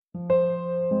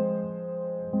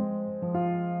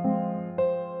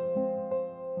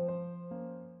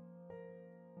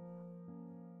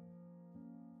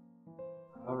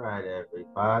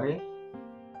everybody.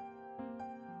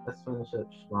 Let's finish up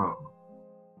strong.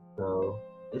 So,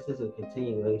 this is a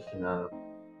continuation of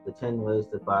the 10 ways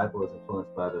the Bible is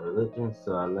influenced by the religion.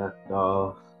 So, I left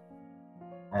off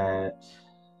at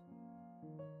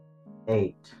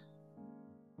 8.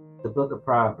 The Book of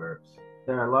Proverbs.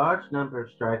 There are a large number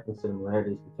of striking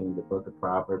similarities between the Book of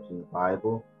Proverbs and the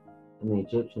Bible and the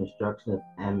Egyptian instruction of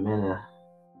Amenemope.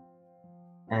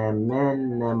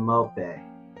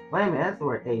 Wait a minute, that's the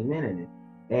word amen in it.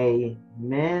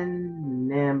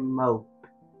 Amenemope.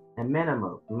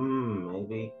 Amenemope.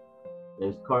 Maybe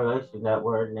there's correlation with that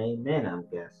word and amen, I'm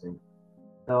guessing.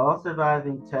 The all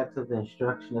surviving texts of the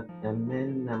instruction of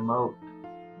Amenemope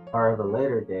are of a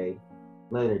later date.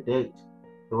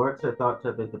 The works are thought to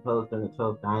have been composed during the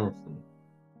 12th dynasty.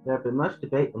 There have been much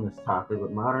debate on this topic,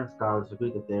 but modern scholars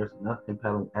agree that there is enough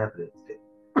compelling evidence.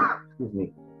 Excuse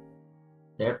me.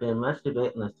 There have been much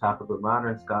debate on this topic, but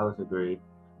modern scholars agree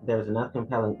that there is enough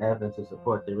compelling evidence to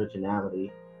support the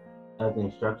originality of the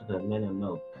instructions of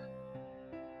Amenemope.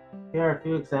 Here are a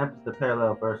few examples of the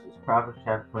parallel verses. Proverbs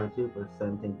chapter 22, verses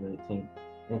 17 to 18.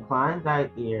 Incline thy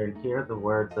ear and hear the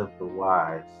words of the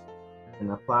wise,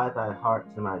 and apply thy heart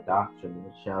to my doctrine,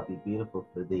 which shall be beautiful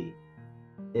for thee.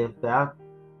 If thou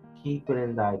keep it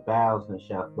in thy bowels, and it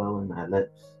shall flow in thy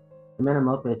lips.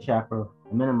 Amenemope chapter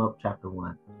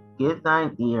 1. Give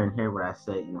thine ear and hear what I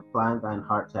say, and apply thine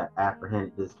heart to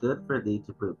apprehend. It is good for thee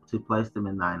to place them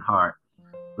in thine heart.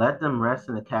 Let them rest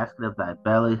in the casket of thy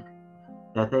belly,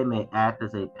 that they may act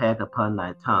as a peg upon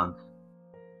thy tongue.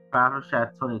 Proverbs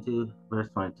chapter 22, verse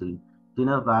 22. Do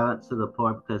no violence to the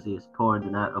poor because he is poor, and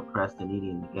do not oppress the needy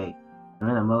in the gate.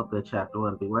 Amenemope chapter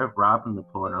 1. Beware of robbing the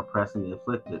poor and oppressing the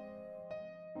afflicted.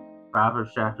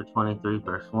 Proverbs chapter 23,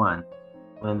 verse 1.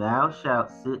 When thou shalt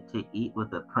sit to eat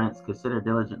with a prince, consider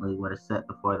diligently what is set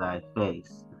before thy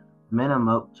face.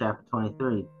 Amenemope chapter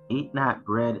 23. Eat not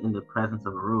bread in the presence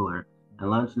of a ruler, and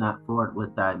lunge not forward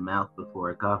with thy mouth before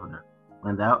a governor.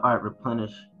 When thou art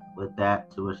replenished with that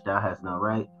to which thou hast no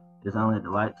right, it is only a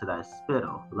delight to thy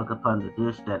spittle. Look upon the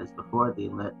dish that is before thee,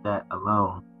 and let that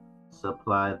alone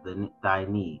supply thy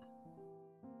need.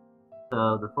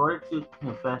 So the 42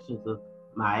 Confessions of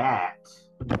Ma'at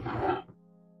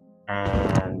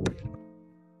and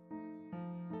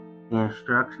the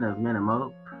instruction of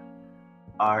Amenemope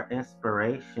are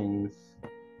inspirations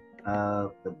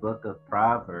of the book of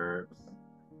Proverbs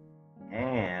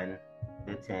and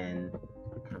the 10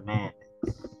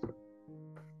 Commandments.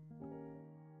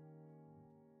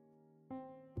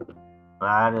 A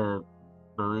lot of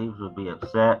believers would be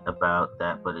upset about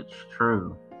that, but it's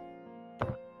true.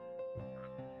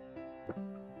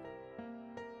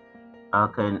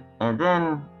 Okay, and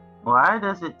then why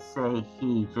does it say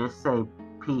he? Just say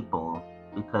people,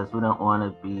 because we don't want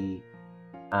to be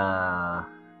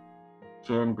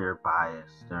gender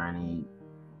biased or any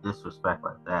disrespect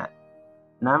like that.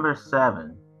 Number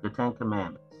 7, the 10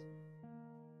 Commandments.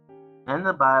 In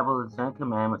the Bible, the 10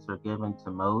 Commandments were given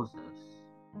to Moses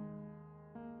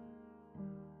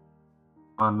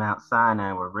on Mount Sinai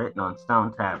and were written on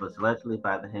stone tablets, allegedly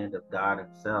by the hand of God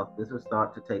himself. This was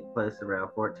thought to take place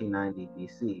around 1490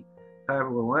 BC.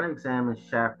 However, when one examines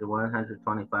chapter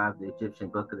 125 of the Egyptian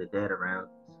Book of the Dead around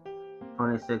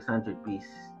 2600 BC,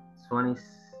 20,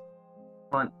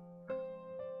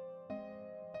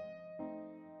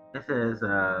 it says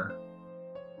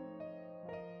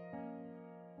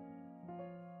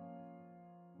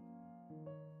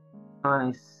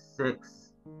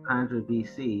 2600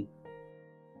 BC,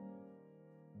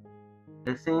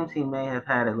 it seems he may have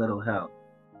had a little help.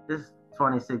 This is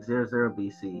 2600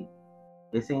 BC.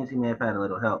 It seems he may have had a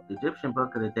little help. The Egyptian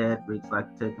Book of the Dead reads like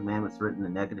the 10 Commandments written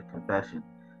in negative confession.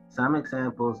 Some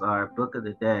examples are Book of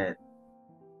the Dead.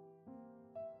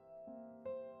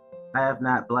 I have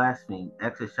not blasphemed.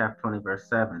 Exodus chapter 20, verse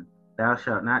 7. Thou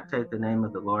shalt not take the name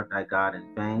of the Lord thy God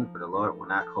in vain, for the Lord will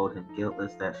not hold him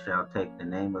guiltless that shall take the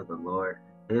name of the Lord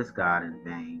his God in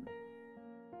vain.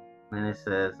 And it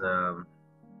says,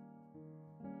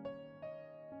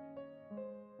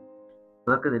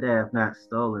 Book of the Dead have not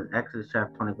stolen. Exodus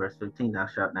chapter 20, verse 15. Thou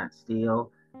shalt not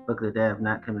steal. Book of the Dead have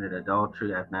not committed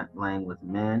adultery. I have not lain with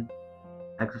men.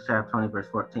 Exodus chapter 20, verse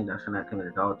 14. Thou shalt not commit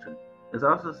adultery. There's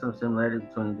also some similarity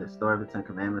between the story of the 10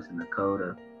 Commandments and the Code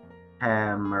of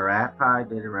Hammurabi,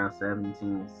 dated around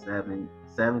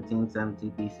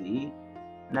 1770 BCE.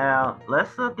 Now,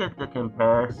 let's look at the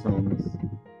comparisons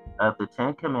of the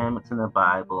 10 Commandments in the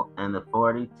Bible and the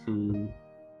 42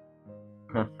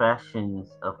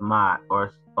 Confessions of Ma'at,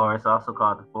 or it's also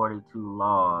called the 42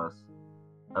 Laws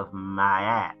of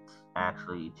Ma'at.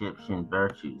 actually Egyptian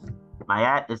virtues.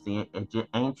 Mayat is the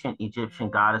ancient Egyptian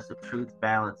goddess of truth,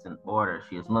 balance, and order.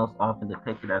 She is most often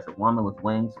depicted as a woman with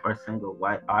wings or a single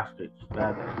white ostrich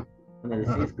feather. When the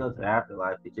deceased go to the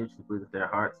afterlife, the Egyptians believe that their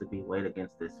hearts would be weighed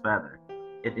against this feather.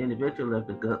 If the individual lived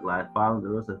a good life following the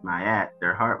rules of Mayat,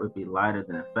 their heart would be lighter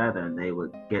than a feather and they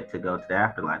would get to go to the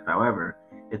afterlife. However,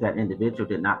 if that individual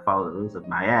did not follow the rules of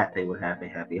Mayat, they would have a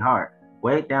heavy heart.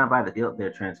 Weighed down by the guilt of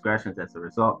their transgressions, as a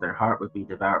result, their heart would be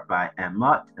devoured by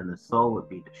Amut and the soul would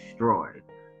be destroyed.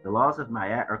 The laws of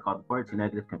Mayat are called the 42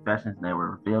 Negative Confessions, and they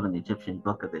were revealed in the Egyptian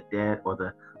Book of the Dead, or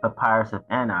the Papyrus of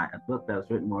Ani, a book that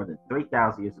was written more than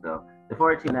 3,000 years ago. The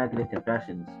 42 Negative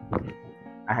Confessions.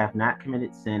 I have not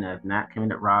committed sin. I have not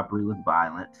committed robbery with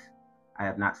violence. I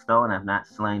have not stolen. I have not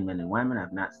slain men and women. I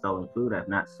have not stolen food. I have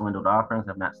not swindled offerings.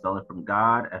 I have not stolen from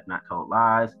God. I have not told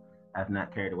lies. I have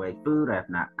not carried away food. I have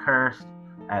not cursed.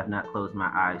 I have not closed my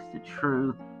eyes to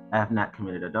truth. I have not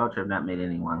committed adultery. I have not made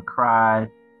anyone cry.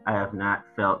 I have not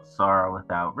felt sorrow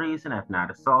without reason. I have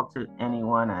not assaulted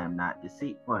anyone. I am not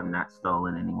deceitful. I have not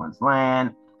stolen anyone's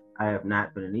land. I have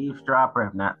not been an eavesdropper. I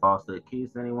have not falsely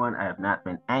accused anyone. I have not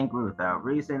been angry without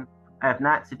reason. I have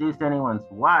not seduced anyone's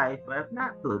wife. I have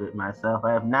not polluted myself.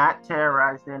 I have not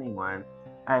terrorized anyone.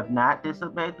 I have not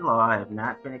disobeyed the law. I have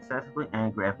not been excessively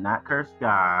angry. I have not cursed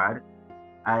God.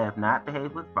 I have not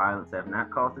behaved with violence. I have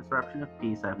not caused disruption of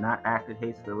peace. I have not acted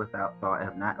hastily without thought. I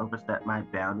have not overstepped my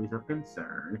boundaries of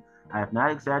concern. I have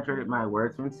not exaggerated my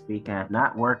words when speaking. I have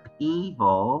not worked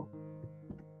evil.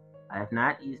 I have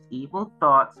not used evil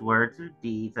thoughts, words, or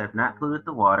deeds. I have not polluted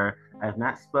the water. I have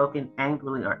not spoken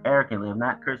angrily or arrogantly. I have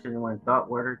not cursed anyone in thought,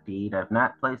 word, or deed. I have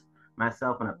not placed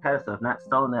myself on a pedestal. I have not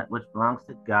stolen that which belongs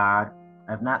to God.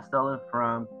 I have not stolen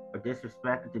from or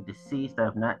disrespected the deceased. I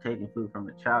have not taken food from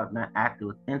a child. I have not acted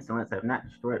with insolence. I have not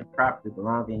destroyed property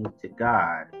belonging to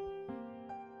God.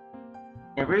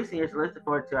 In recent years, the list of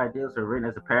 42 ideals were written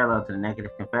as a parallel to the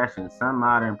negative confessions. Some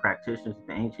modern practitioners of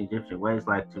the ancient Egyptian ways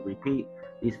like to repeat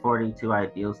these 42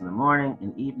 ideals in the morning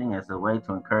and evening as a way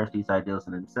to encourage these ideals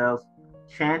in themselves.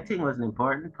 Chanting was an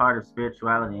important part of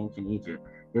spirituality in ancient Egypt.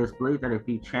 It was believed that if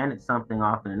you chanted something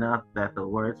often enough, that the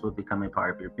words would become a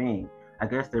part of your being. I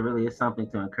guess there really is something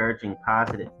to encouraging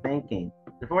positive thinking.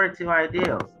 The 42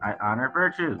 ideals. I honor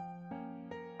virtue.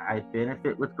 I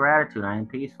benefit with gratitude. I am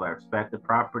peaceful. I respect the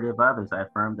property of others. I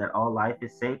affirm that all life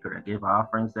is sacred. I give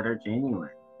offerings that are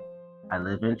genuine. I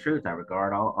live in truth. I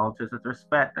regard all altars with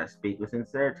respect. I speak with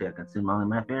sincerity. I consume only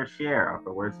my fair share. I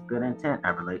offer words of good intent. I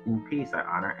relate in peace. I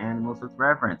honor animals with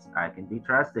reverence. I can be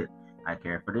trusted. I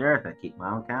care for the earth. I keep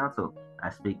my own counsel. I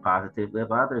speak positively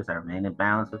of others. I remain in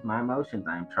balance with my emotions.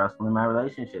 I am trustful in my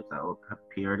relationships. I hold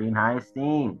purity and high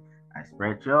esteem. I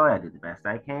spread joy. I do the best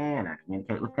I can. I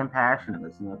communicate with compassion. I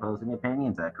listen to opposing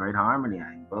opinions. I create harmony.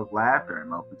 I invoke laughter.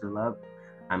 I'm open to love.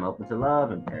 I'm open to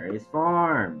love in various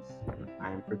forms.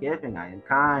 I am forgiving. I am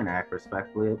kind. I act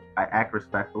respectfully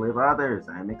of others.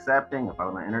 I am accepting. I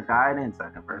follow my inner guidance. I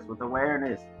converse with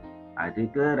awareness. I do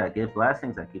good. I give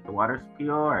blessings. I keep the waters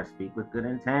pure. I speak with good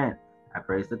intent. I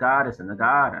praise the goddess and the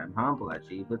god. I'm humble. I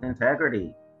achieve with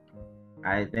integrity.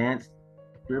 I advance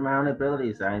through my own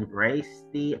abilities. I embrace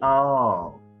the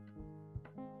all.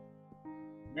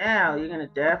 Now you're going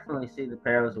to definitely see the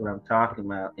parallels of what I'm talking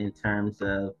about in terms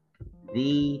of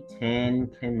the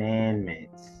 10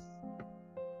 Commandments.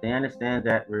 They understand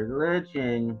that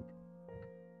religion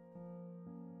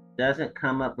doesn't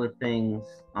come up with things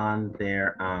on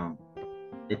their own.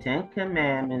 The 10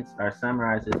 Commandments are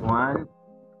summarized as 1,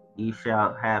 you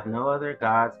shall have no other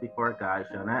gods before God.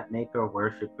 You shall not make or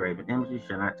worship graven images. You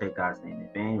shall not take God's name in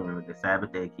vain. Remember the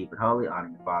Sabbath day, keep it holy. Honor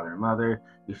your father and mother.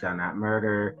 You shall not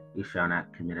murder. You shall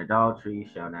not commit adultery. You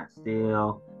shall not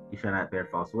steal. You shall not bear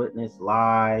false witness,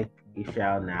 lie. You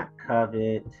shall not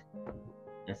covet.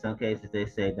 In some cases, they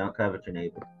say don't covet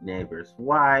your neighbor's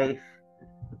wife.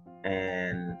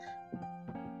 And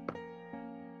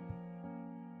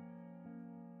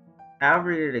I'll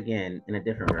read it again in a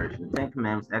different version. The 10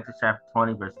 Commandments, Exodus chapter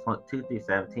 20, verse 2 through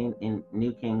 17 in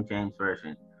New King James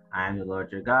Version. I am the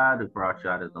Lord your God who brought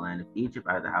you out of the land of Egypt,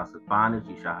 out of the house of bondage.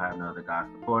 You shall have no other gods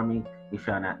before me. You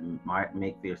shall not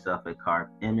make for yourself a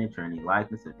carved image or any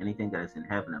likeness of anything that is in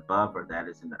heaven above, or that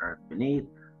is in the earth beneath,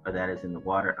 or that is in the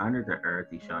water under the earth.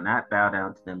 You shall not bow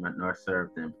down to them nor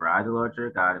serve them. For I, the Lord your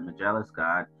God, am a jealous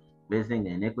God, visiting the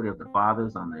iniquity of the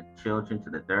fathers on the children to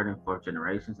the third and fourth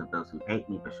generations of those who hate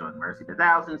me, but showing mercy to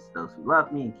thousands, to those who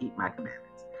love me and keep my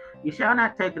commandments. You shall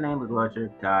not take the name of the Lord your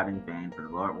God in vain, for the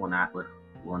Lord will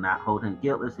not hold him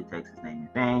guiltless who takes his name in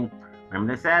vain.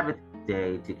 Remember the Sabbath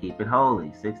day to keep it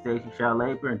holy. 6 days you shall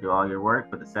labor and do all your work,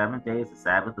 but the 7th day is the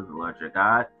Sabbath of the Lord your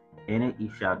God. In it you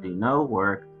shall do no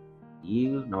work,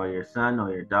 you, nor your son,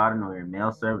 nor your daughter, nor your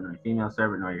male servant, nor your female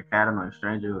servant, nor your cattle, nor your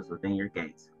stranger who is within your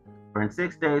gates. For in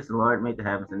 6 days the Lord made the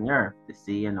heavens and the earth, the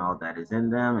sea and all that is in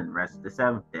them, and rested the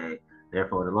seventh day.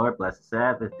 Therefore the Lord blessed the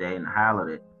Sabbath day and hallowed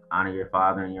it. Honor your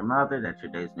father and your mother, that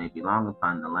your days may be long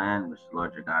upon the land which the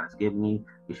Lord your God has given you.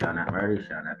 You shall not murder, you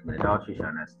shall not commit adultery, you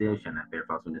shall not steal, you shall not bear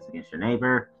false witness against your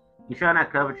neighbor. You shall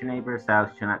not covet your neighbor's house,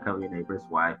 you shall not covet your neighbor's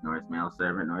wife, nor his male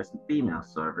servant, nor his female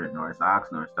servant, nor his ox,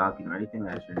 nor his donkey, nor anything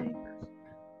that's your neighbor's.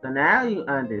 So now you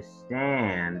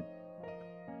understand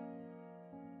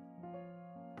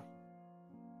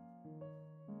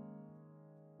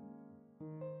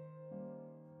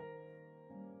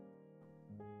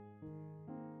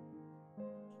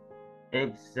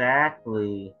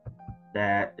exactly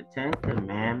that the Ten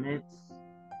Commandments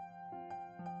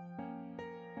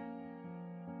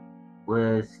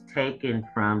was taken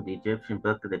from the Egyptian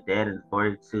Book of the Dead and the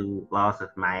 42 Laws of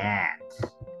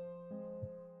Ma'at.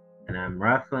 And I'm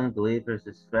ruffling believers'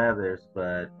 feathers,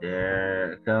 but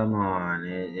come on,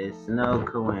 it's no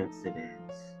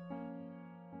coincidence.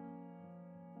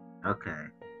 Okay.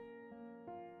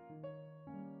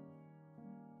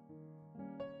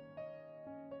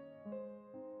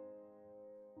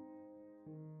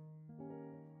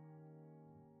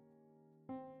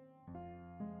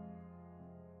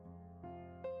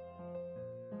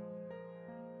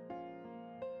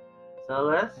 So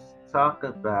let's talk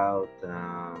about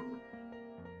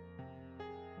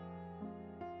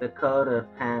the Code of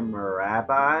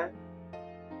Hammurabi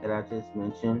that I just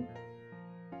mentioned.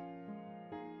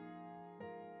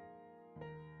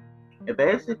 It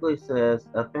basically says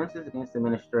offenses against the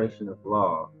administration of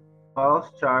law,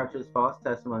 false charges, false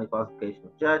testimony, falsification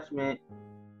of judgment.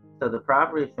 So the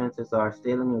property offenses are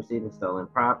stealing, receiving stolen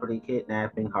property,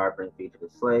 kidnapping, harboring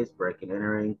fugitive slaves, breaking,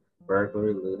 entering,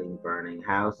 burglary, looting, burning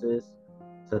houses.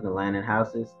 So the land and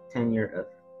houses, tenure of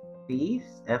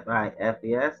thieves,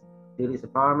 FIFES, duties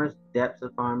of farmers, debts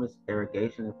of farmers,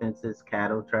 irrigation offenses,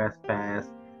 cattle trespass,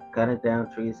 cutting down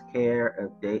trees, care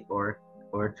of date or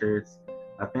orchards,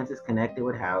 offenses connected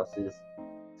with houses.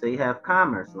 So you have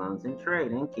commerce, loans and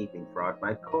trade, innkeeping, fraud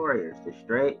by couriers,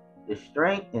 restraint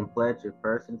and pledge of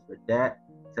persons for debt,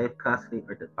 safe custody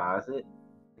or deposit.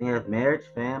 Then you have marriage,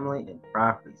 family, and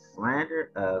property,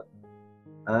 slander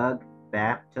of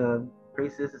baptism,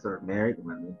 priestesses or married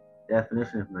women,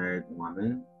 definition of married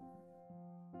woman,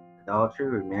 adultery,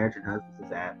 remarriage and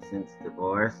husband's absence,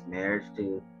 divorce, marriage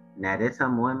to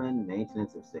naditum women,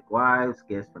 maintenance of sick wives,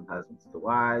 gifts from husbands to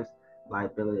wives,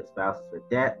 liability of spouses for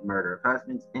debt, murder of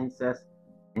husbands, incest,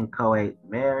 inchoate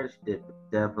marriage,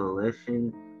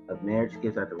 devolution of marriage,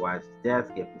 gifts after wives'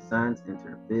 deaths, gift of sons,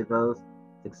 inter vivos,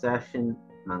 succession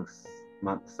amongst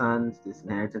sons,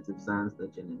 disinheritance of sons,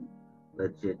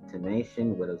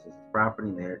 legitimation, widows as property,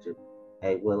 marriage of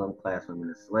a Willem class women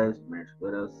as slaves, marriage of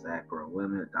widows, sacral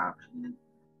women, adoption, and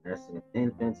nursing of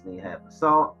infants. And you have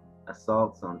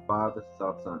assaults on fathers,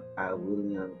 assaults on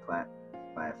William class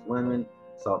women,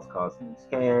 assaults causing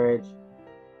miscarriage.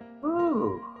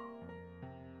 Ooh.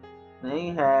 Then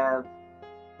you have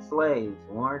slaves,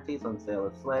 warranties on sale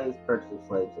of slaves, purchase of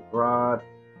slaves abroad,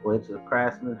 wages of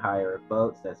craftsmen, hire of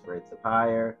boats, that's rates of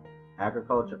hire,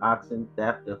 agriculture, oxen,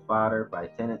 theft of fodder by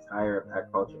tenants, hire of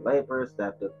agricultural laborers,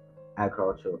 theft of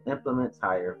agricultural implements,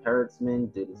 hire of herdsmen,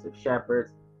 duties of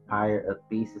shepherds, hire of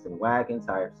beasts and wagons,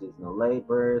 hire of seasonal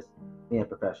laborers, we have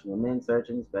professional men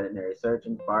surgeons, veterinary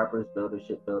surgeons, barbers, builders,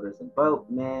 shipbuilders, and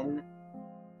boatmen.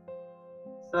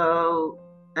 So,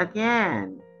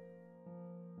 again,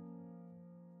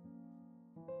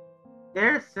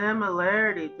 there's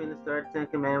similarity between the story of the Ten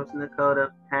Commandments and the Code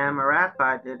of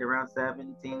Hammurabi did around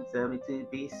 1772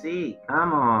 BC.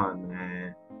 Come on,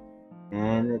 man.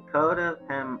 And the Code of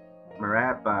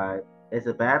Hammurabi is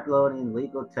a Babylonian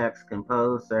legal text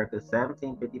composed circa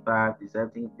 1755 to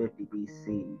 1750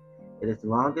 BC. It is the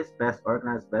longest, best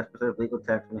organized, best preserved legal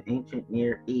text from the ancient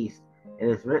Near East. It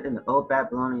is written in the Old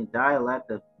Babylonian dialect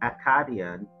of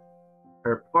Akkadian,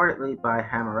 purportedly by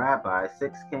Hammurabi,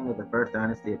 sixth king of the first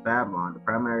dynasty of Babylon. The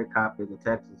primary copy of the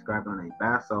text is inscribed on a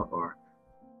basalt or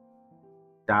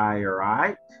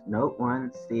diorite. Note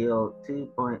 1, steel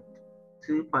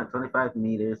 2.25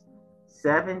 meters,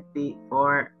 7 feet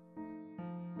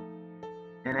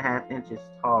 4.5 inches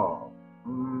tall.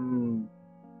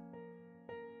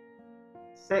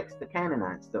 6. The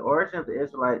Canaanites. The origin of the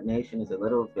Israelite nation is a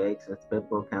little vague since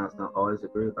biblical accounts don't always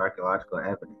agree with archaeological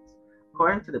evidence.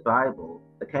 According to the Bible,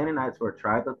 the Canaanites were a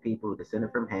tribe of people who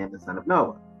descended from Ham, the son of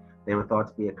Noah. They were thought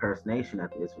to be a cursed nation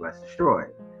that the Israelites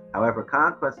destroyed. However,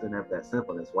 conquest was never that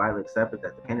simple, and it's widely accepted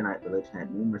that the Canaanite religion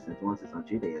had numerous influences on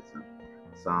Judaism.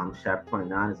 Psalms chapter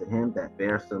 29 is a hymn that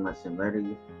bears so much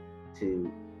similarity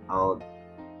to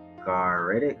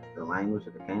Algaritic, the language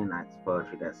of the Canaanites'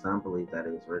 poetry that some believe that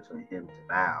it was originally hymn to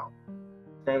Baal.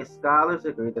 Today, scholars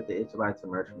agree that the Israelites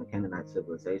emerged from the Canaanite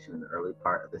civilization in the early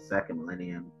part of the second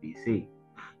millennium BC.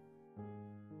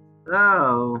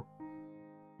 So,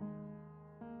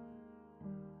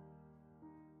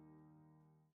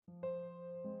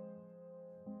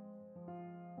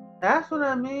 that's what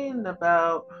I mean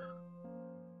about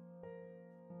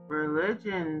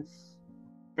religions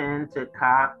tend to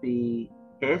copy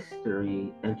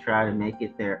history and try to make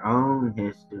it their own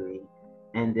history,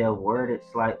 and they'll word it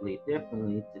slightly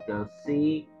differently to go,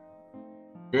 see,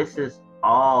 this is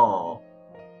all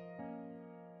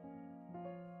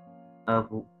of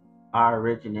our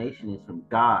origination is from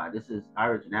God. This is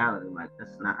our originality. Like,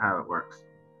 that's not how it works.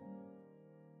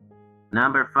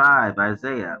 Number 5,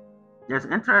 Isaiah. There's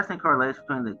an interesting correlation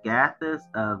between the Gathas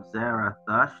of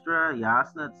Zarathustra,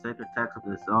 Yasna, the sacred text of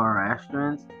the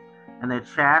Zoroastrians, and the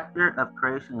chapter of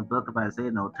creation in the book of Isaiah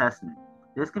in the Old Testament.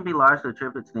 This can be largely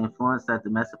attributed to the influence that the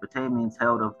Mesopotamians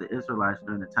held over the Israelites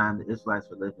during the time the Israelites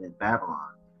were living in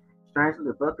Babylon. Strangely,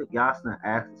 the book of Yasna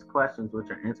asks questions which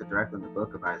are answered directly in the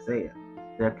book of Isaiah.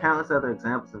 There are countless other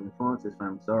examples of influences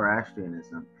from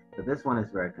Zoroastrianism, but this one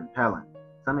is very compelling.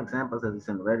 Some examples of the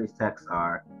similarities texts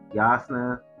are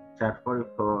Yasna, chapter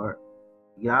 44,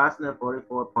 Yasna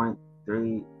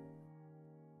 44.3,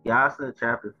 Yasna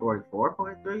chapter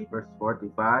 44.3, verses 4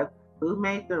 through 5. Who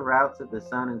made the routes of the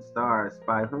sun and stars,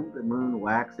 by whom the moon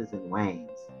waxes and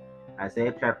wanes?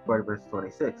 Isaiah chapter 40, verse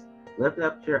 26. Lift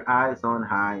up your eyes on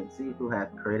high, and see who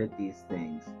hath created these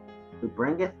things, who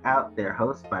bringeth out their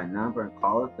hosts by number, and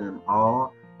calleth them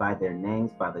all by their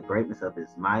names, by the greatness of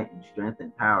his might and strength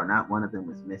and power. Not one of them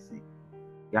was missing.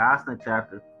 Yasna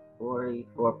chapter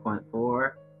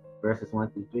 44.4, verses 1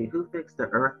 through 3. Who fixed the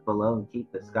earth below and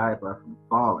keep the sky above from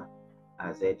falling?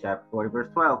 Isaiah chapter 40, verse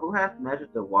 12. Who hath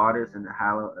measured the waters in the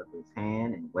hollow of his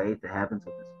hand, and weighed the heavens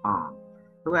with his palm?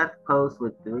 Who hath posed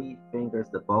with 3 fingers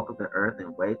the bulk of the earth,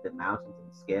 and weighed the mountains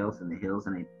in scales and the hills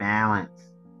in a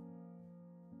balance?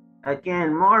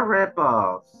 Again, more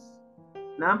ripoffs.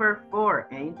 Number 4,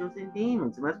 angels and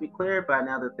demons. It must be clear by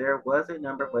now that there was a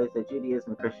number of ways that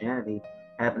Judaism and Christianity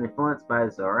have been influenced by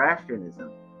Zoroastrianism.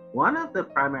 One of the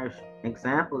primary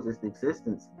examples is the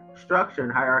existence, structure,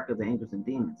 and hierarchy of the angels and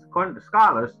demons. According to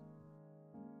scholars,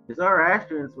 the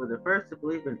Zoroastrians were the first to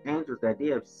believe in angels, the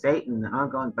idea of Satan, and the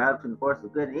ongoing battle between the forces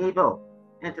of good and evil.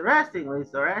 Interestingly,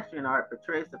 Zoroastrian art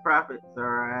portrays the prophet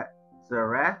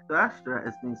Zarathustra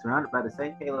as being surrounded by the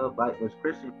same halo of light which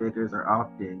Christian figures are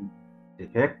often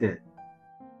depicted.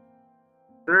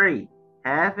 3,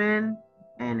 heaven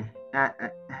and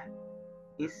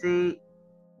you see,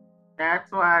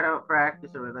 that's why I don't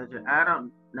practice a religion. I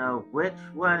don't know which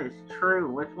one is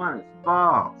true, which one is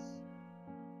false.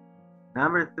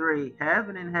 Number 3,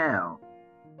 heaven and hell.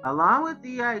 Along with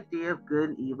the idea of good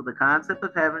and evil, the concept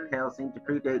of heaven and hell seems to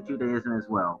predate Judaism as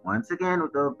well. Once again,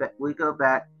 we go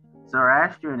back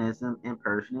Zoroastrianism and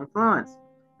Persian influence.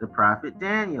 The prophet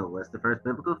Daniel was the first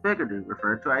biblical figure to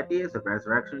refer to ideas of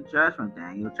resurrection and judgment.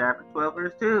 Daniel chapter 12,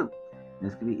 verse 2.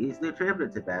 This can be easily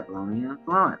attributed to Babylonian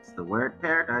influence. The word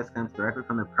paradise comes directly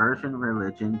from the Persian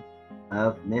religion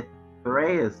of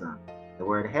Mithraism. The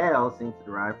word hell seems to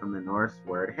derive from the Norse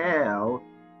word hel,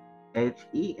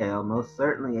 Hel, most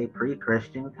certainly a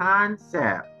pre-Christian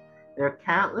concept. There are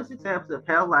countless examples of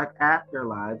hell-like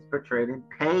afterlives portrayed in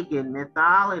pagan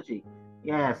mythology.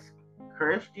 Yes,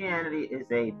 Christianity is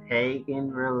a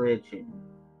pagan religion.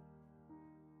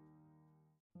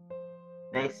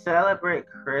 They celebrate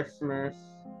Christmas,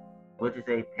 which is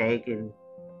a pagan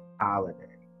holiday.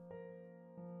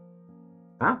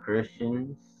 Some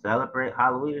Christians celebrate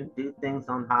Halloween and do things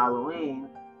on Halloween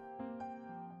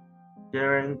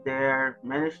during their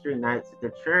ministry nights at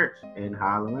the church, and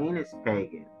Halloween is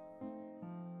pagan.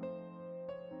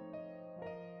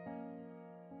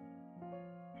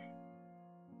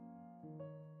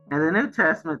 In the New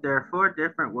Testament, there are 4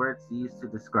 different words used to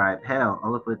describe hell,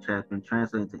 all of which have been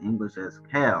translated into English as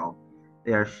hell.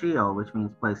 They are Sheol, which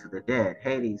means place of the dead,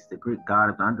 Hades, the Greek god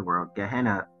of the underworld,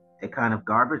 Gehenna, a kind of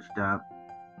garbage dump,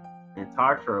 and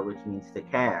Tartarus, which means to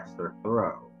cast or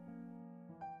throw.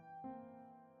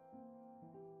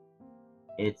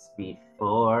 It's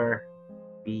before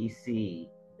BC.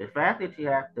 The fact that you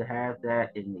have to have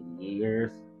that in the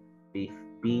years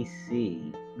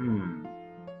BC,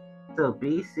 So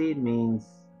BC means,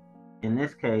 in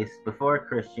this case, before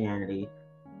Christianity.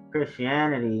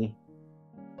 Christianity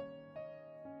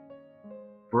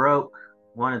broke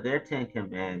one of their 10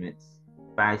 commandments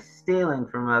by stealing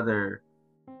from other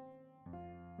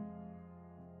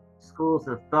schools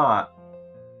of thought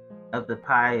of the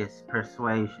pious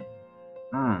persuasion.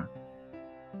 Mm.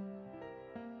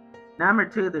 Number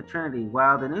two, the Trinity.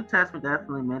 While the New Testament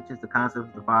definitely mentions the concept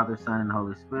of the Father, Son, and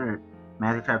Holy Spirit,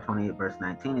 Matthew chapter 28, verse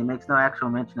 19, it makes no actual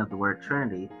mention of the word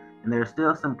Trinity, and there is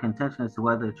still some contention as to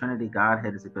whether the Trinity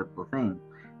Godhead is a biblical theme.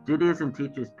 Judaism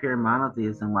teaches pure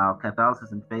monotheism, while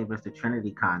Catholicism favors the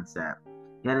Trinity concept.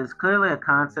 Yet it is clearly a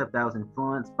concept that was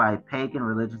influenced by pagan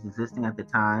religions existing at the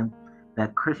time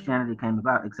that Christianity came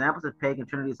about. Examples of pagan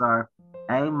trinities are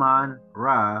Amon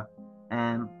Ra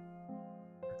and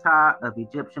Ptah of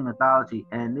Egyptian mythology,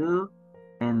 Anu,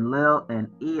 Enlil, and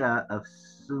Ea of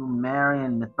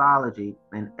Sumerian mythology,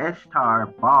 and Ishtar,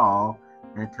 Baal,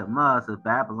 and Tammuz of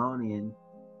Babylonian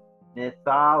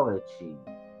mythology.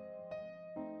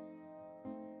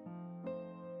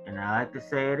 And I like to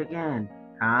say it again,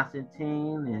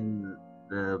 Constantine and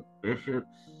the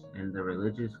bishops and the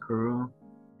religious crew,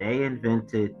 they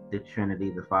invented the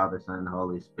Trinity, the Father, Son, and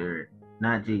Holy Spirit,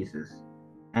 not Jesus.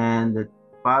 And the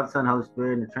Father, Son, Holy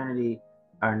Spirit, and the Trinity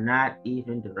are not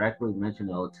even directly mentioned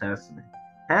in the Old Testament.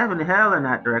 Heaven and hell are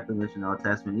not directly mentioned in the Old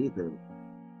Testament either.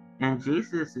 And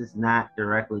Jesus is not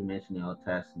directly mentioned in the Old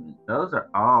Testament. Those are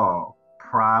all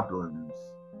problems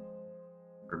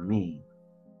for me.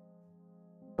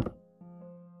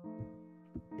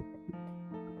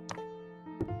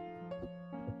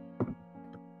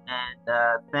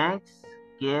 And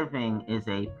Thanksgiving is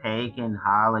a pagan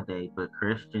holiday, but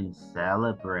Christians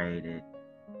celebrate it.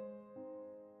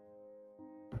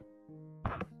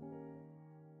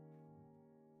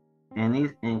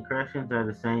 And Christians are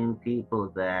the same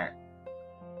people that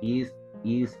use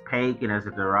pagan as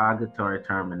a derogatory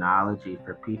terminology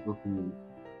for people who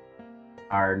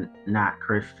are not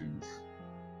Christians,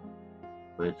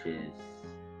 which is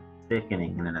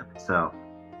sickening in and of itself.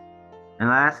 And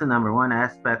lastly, number one,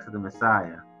 aspects of the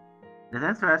Messiah. It's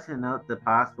interesting to note the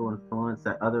possible influence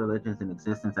that other religions in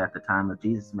existence at the time of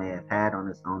Jesus may have had on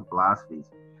his own philosophies.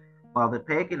 While the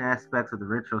pagan aspects of the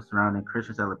rituals surrounding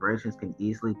Christian celebrations can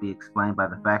easily be explained by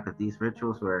the fact that these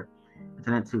rituals were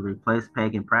intended to replace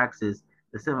pagan practices,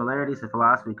 the similarities in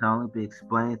philosophy can only be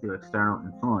explained through external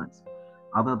influence.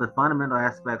 Although the fundamental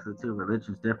aspects of the two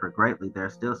religions differ greatly, there are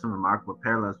still some remarkable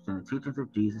parallels between the teachings of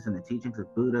Jesus and the teachings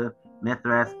of Buddha,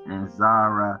 Mithras, and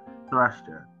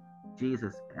Zarathustra.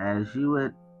 Jesus, as you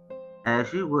would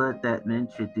that men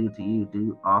should do to you,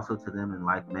 do also to them in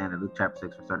like manner. Luke chapter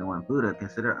 6, verse 31. Buddha,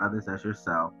 consider others as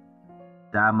yourself.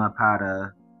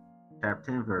 Dhammapada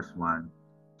chapter 10, verse 1.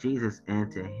 Jesus, and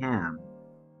to him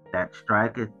that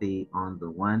striketh thee on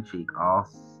the one cheek,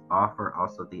 offer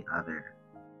also the other.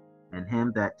 And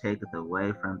him that taketh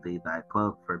away from thee thy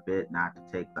cloak, forbid not to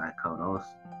take thy coat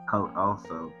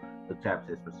also. Luke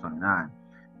chapter 6, verse 29.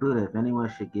 Buddha, if anyone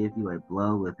should give you a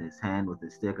blow with his hand, with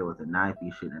a stick, or with a knife,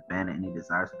 you should abandon any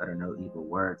desires to utter no evil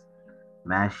words.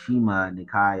 Majjhima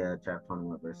Nikaya, chapter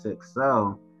 21, verse 6.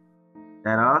 So,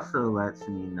 that also lets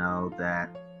me know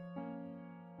that,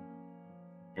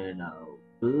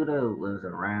 Buddha was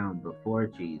around before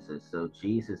Jesus, so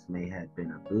Jesus may have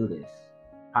been a Buddhist,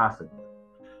 possibly.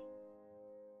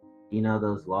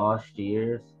 Those lost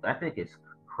years? I think it's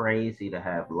crazy to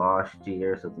have lost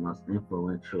years of the most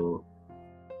influential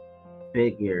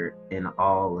figure in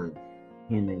all of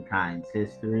humankind's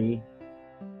history,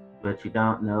 but you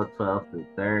don't know 12 through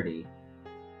 30.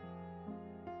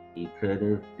 He could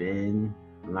have been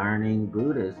learning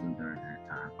Buddhism during that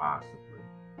time, possibly.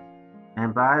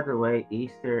 And by the way,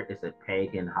 Easter is a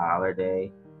pagan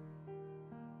holiday.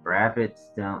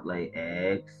 Rabbits don't lay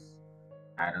eggs.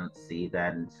 I don't see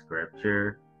that in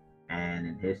scripture. And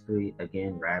in history,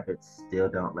 again, rabbits still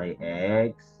don't lay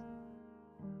eggs.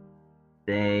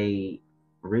 They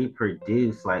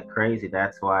reproduce like crazy.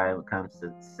 That's why when it comes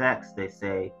to sex, they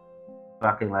say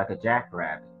fucking like a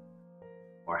jackrabbit,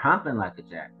 or humping like a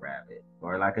jackrabbit,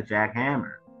 or like a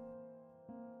jackhammer.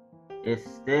 It's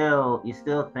still, you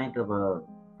still think of a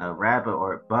rabbit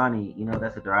or a bunny,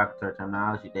 that's a derogatory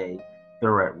terminology. They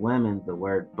throw at women the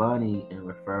word bunny in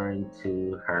referring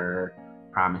to her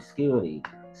promiscuity.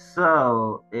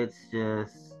 So it's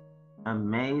just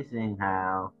amazing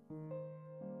how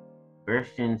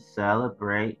Christians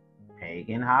celebrate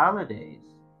pagan holidays,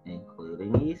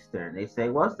 including Easter. And they say,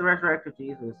 what's the resurrection of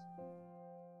Jesus?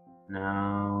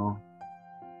 No.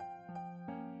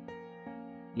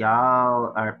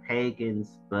 Y'all are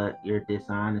pagans, but you're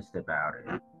dishonest about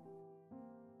it.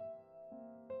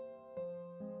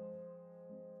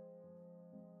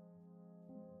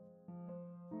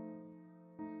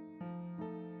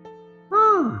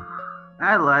 Whew.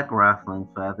 I like ruffling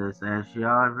feathers, as you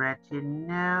already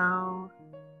know.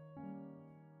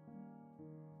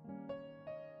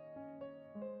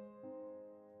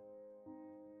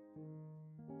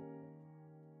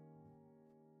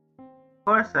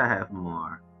 course I have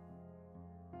more.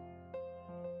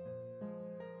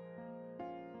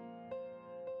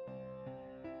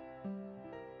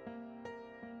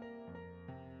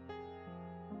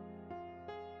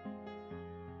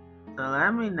 So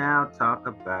let me now talk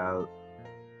about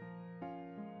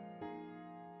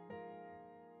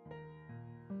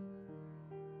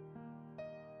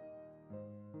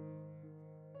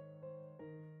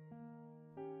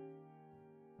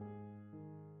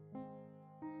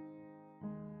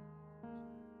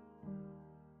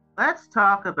let's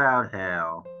talk about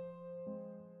hell.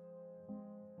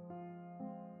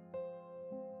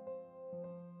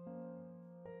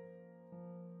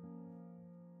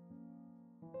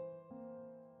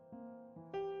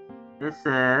 It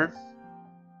says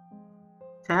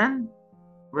 10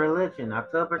 Religion,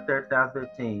 October 3rd,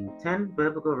 2015. 10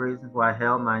 Biblical Reasons Why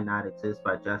Hell Might Not Exist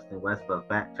by Justin Westbrook,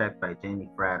 fact checked by Jamie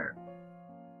Frater.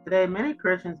 Today, many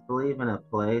Christians believe in a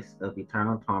place of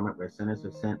eternal torment where sinners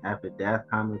are sent after death,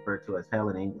 commonly referred to as hell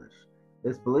in English.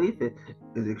 This belief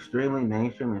is extremely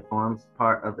mainstream and forms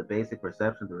part of the basic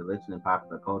perception of religion and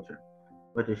popular culture,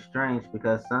 which is strange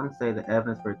because some say the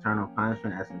evidence for eternal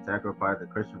punishment as an integral part of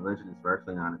the Christian religion is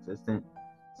virtually non-existent.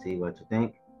 See what you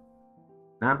think.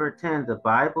 Number 10, the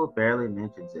Bible barely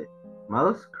mentions it.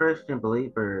 Most Christian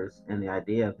believers in the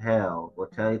idea of hell will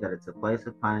tell you that it's a place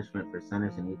of punishment for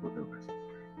sinners and evildoers.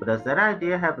 But does that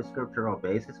idea have a scriptural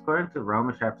basis? According to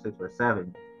Romans chapter 6, verse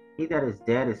 7, he that is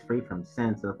dead is free from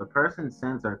sin. So if a person's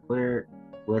sins are cleared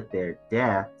with their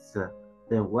deaths,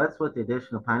 then what's with the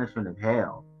additional punishment of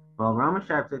hell? Well, Romans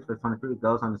chapter 6, verse 23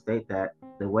 goes on to state that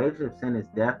the wages of sin is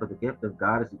death, but the gift of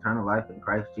God is eternal life in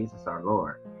Christ Jesus our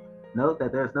Lord. Note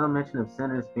that there is no mention of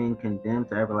sinners being condemned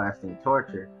to everlasting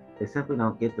torture. They simply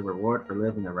don't get the reward for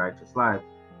living a righteous life.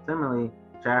 Similarly,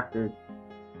 chapter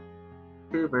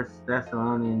 2, verse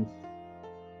Thessalonians.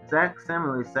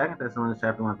 Similarly, 2 Thessalonians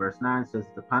chapter 1, verse 9 says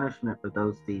the punishment for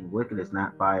those deemed wicked is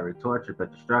not fiery torture,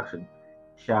 but destruction.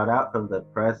 Shut out from the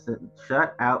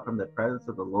presence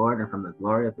of the Lord and from the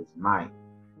glory of his might.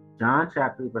 John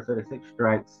chapter 3, verse 36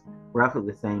 strikes roughly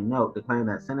the same note, declaring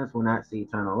that sinners will not see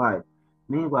eternal life.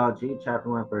 Meanwhile, Jude chapter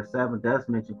 1, verse 7 does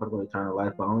mention quote eternal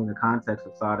life, but only in the context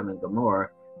of Sodom and Gomorrah,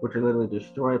 which are literally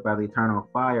destroyed by the eternal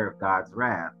fire of God's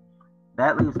wrath.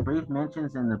 That leaves brief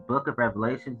mentions in the book of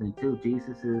Revelations and two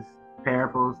Jesus'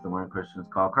 parables, the one Christians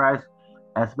call Christ,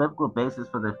 as biblical basis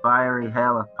for the fiery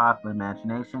hell of popular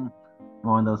imagination.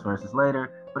 More on those verses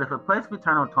later. But if a place of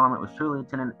eternal torment was truly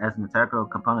intended as an integral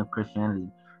component of Christianity,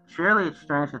 surely it's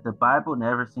strange that the Bible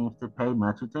never seems to pay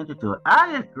much attention to it.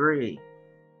 I agree.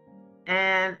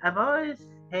 And I've always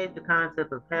hated the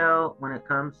concept of hell when it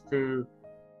comes to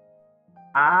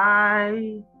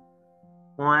I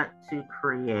want to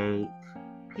create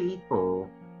people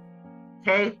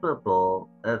capable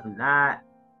of not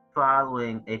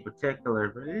following a particular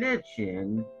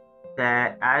religion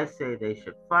that I say they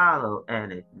should follow,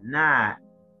 and if not,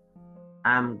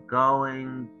 I'm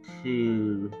going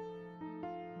to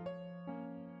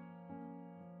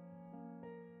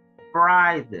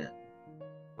fry them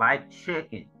like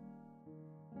chicken,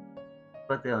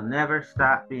 but they'll never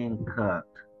stop being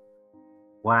cooked.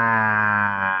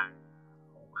 Wow.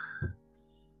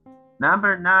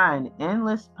 Number 9,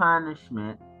 endless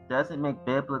punishment doesn't make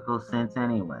biblical sense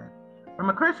anyway. From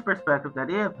a Christian perspective, the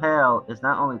idea of hell is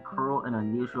not only cruel and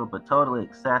unusual, but totally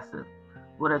excessive.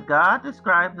 Would a God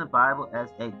described in the Bible as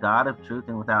a God of truth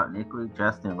and without iniquity,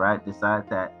 just and right, decide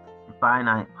that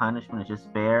finite punishment is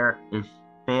fair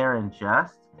and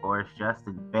just, or is just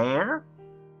and fair?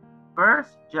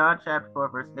 First, John chapter 4,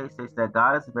 verse 8 states that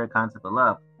God is the very concept of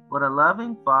love. Would a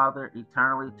loving father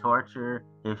eternally torture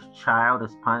his child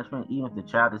as punishment, even if the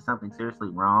child did something seriously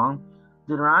wrong?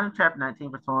 Deuteronomy chapter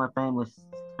 19, verse 1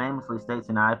 famously states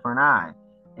an eye for an eye,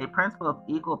 a principle of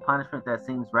equal punishment that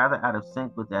seems rather out of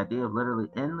sync with the idea of literally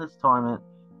endless torment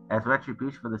as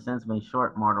retribution for the sins of a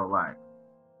short mortal life.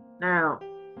 Now,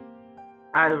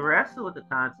 I wrestle with the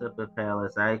concept of hell,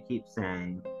 as I keep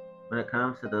saying, when it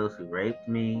comes to those who raped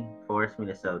me, forced me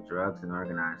to sell drugs in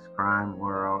organized crime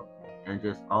world, and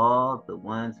just all the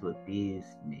ones who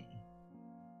abused me.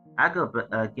 I go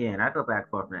back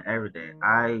forth from it every day.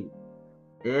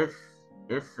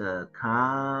 It's a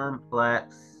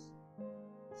complex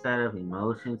set of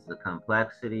emotions, the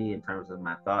complexity in terms of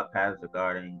my thought patterns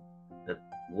regarding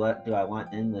what do I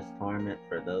want in this torment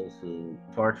for those who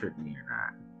tortured me or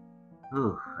not.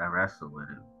 I wrestle with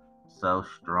it so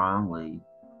strongly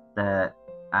that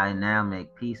I now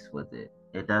make peace with it.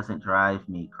 It doesn't drive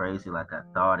me crazy like I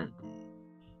thought it did.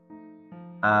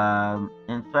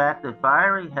 In fact, the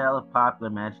fiery hell of popular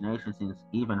imagination seems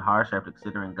even harsher after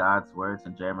considering God's words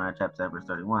in Jeremiah chapter 7, verse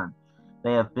 31.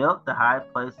 They have built the high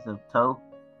places of Topheth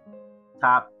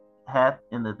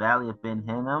in the valley of Ben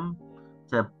Hinnom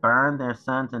to burn their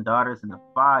sons and daughters in the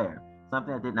fire,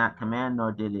 something I did not command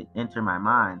nor did it enter my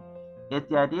mind. If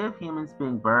the idea of humans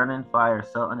being burned in fire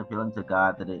is so unappealing to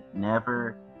God that it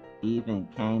never even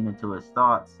came into his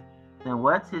thoughts, then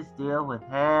what's his deal with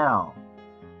hell?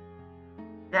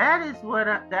 That is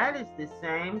the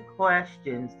same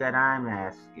questions that I'm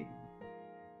asking.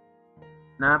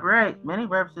 Number 8, many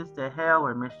references to hell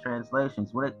were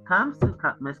mistranslations. When it comes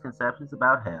to misconceptions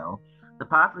about hell, the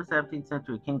popular 17th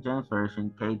century King James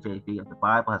Version, KJV, of the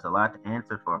Bible has a lot to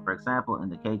answer for. For example, in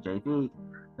the KJV,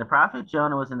 the prophet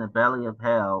Jonah was in the belly of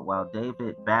hell, while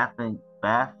David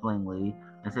bafflingly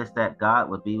insists that God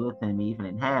would be with him even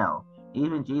in hell.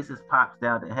 Even Jesus pops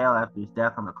down to hell after his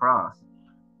death on the cross.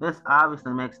 This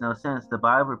obviously makes no sense. The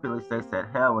Bible repeatedly states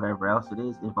that hell, whatever else it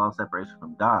is, involves separation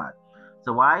from God.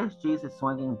 So why is Jesus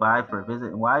swinging by for a visit,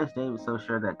 and why is David so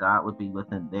sure that God would be with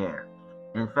him there?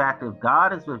 In fact, if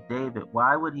God is with David,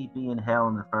 why would he be in hell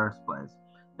in the first place?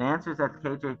 The answer is that the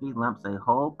KJV lumps a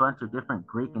whole bunch of different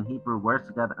Greek and Hebrew words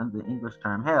together under the English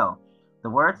term hell. The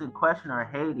words in question are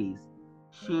Hades,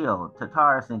 Sheol,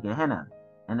 Tartarus, and Gehenna,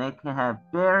 and they can have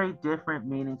very different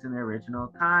meanings in their original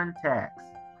context.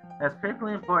 That's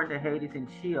particularly important to Hades and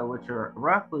Sheol, which are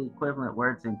roughly equivalent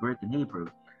words in Greek and Hebrew.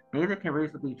 Neither can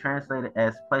reasonably be translated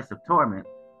as place of torment,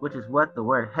 which is what the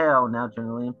word hell now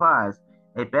generally implies.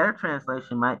 A better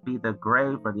translation might be the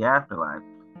grave or the afterlife.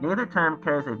 Neither term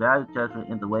carries a value judgment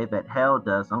in the way that hell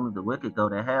does. Only the wicked go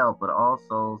to hell, but all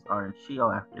souls are in Sheol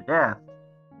after death.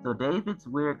 So David's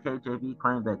weird KJV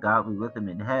claim that God will be with him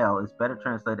in hell is better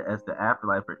translated as the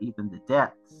afterlife or even the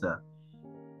depths.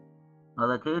 While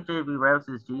the KJV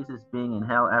references Jesus being in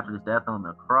hell after his death on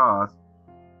the cross,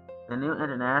 the New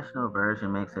International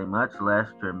Version makes a much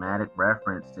less dramatic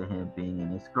reference to him being in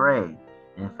his grave.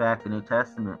 In fact, the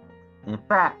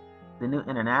New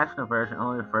International Version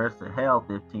only refers to hell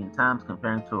 15 times,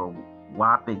 comparing to a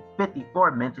whopping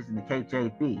 54 mentions in the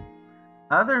KJV.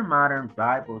 Other modern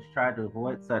Bibles try to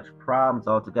avoid such problems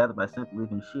altogether by simply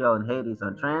leaving Sheol and Hades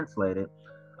untranslated,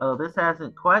 although this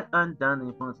hasn't quite undone the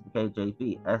influence of the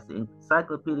KJV. As the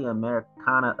Encyclopedia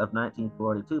Americana of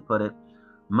 1942 put it,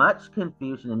 much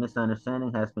confusion and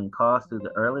misunderstanding has been caused through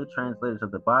the early translators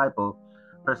of the Bible,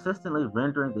 persistently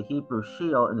rendering the Hebrew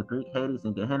Sheol and the Greek Hades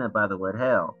and Gehenna by the word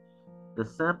hell. The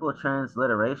simple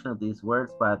transliteration of these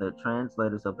words by the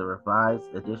translators of the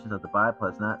revised editions of the Bible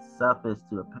has not sufficed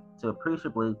to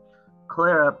appreciably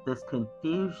clear up this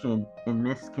confusion and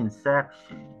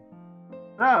misconception.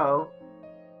 So,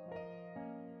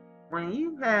 when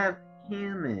you have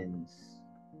humans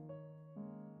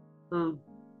who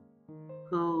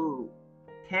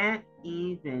can't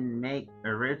even make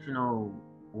original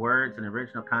words and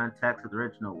original context of the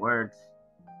original words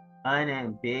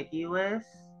unambiguous,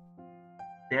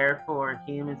 therefore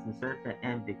humans insert the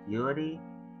ambiguity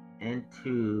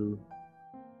into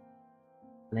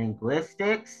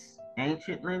linguistics,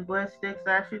 ancient linguistics,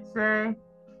 I should say,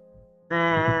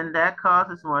 then that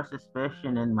causes more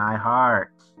suspicion in my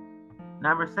heart.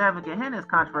 Number 7, Gehenna is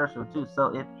controversial too.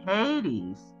 So if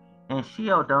Hades and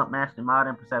Sheol don't match the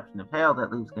modern perception of hell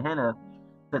that leaves Gehenna,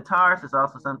 Tartarus is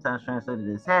also sometimes translated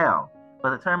as hell. But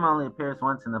the term only appears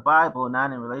once in the Bible,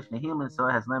 not in relation to humans, so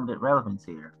it has limited relevance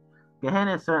here.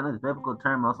 Gehenna is certainly the biblical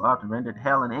term most often rendered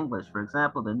hell in English. For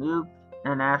example, the New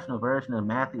International Version of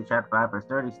Matthew chapter 5, verse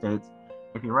 30 states,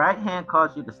 "If your right hand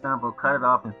causes you to stumble, cut it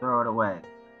off and throw it away.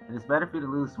 It is better for you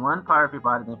to lose one part of your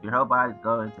body than for your whole body to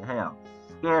go into hell."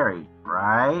 Scary,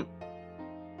 right?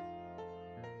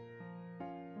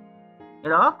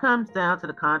 It all comes down to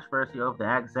the controversy over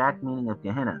the exact meaning of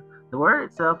Gehenna. The word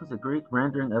itself is a Greek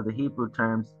rendering of the Hebrew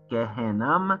terms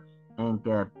Gehenna and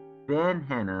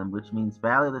Gebenhinnom, which means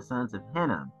Valley of the Sons of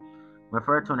Hinnom,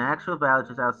 referred to an actual valley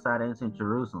just outside ancient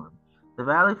Jerusalem. The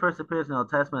valley first appears in the Old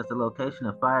Testament as the location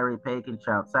of fiery pagan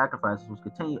child sacrifices, which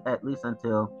continue at least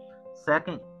until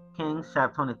 2 Kings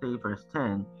chapter 23, verse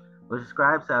 10, which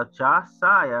describes how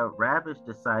Josiah ravished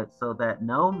the site so that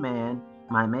no man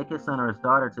might make his son or his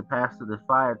daughter to pass through the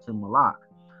fire to Moloch.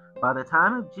 By the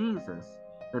time of Jesus,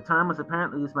 the term was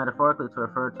apparently used metaphorically to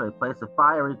refer to a place of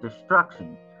fiery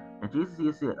destruction, and Jesus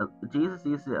used it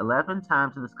 11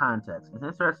 times in this context. It's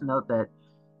interesting to note that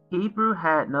Hebrew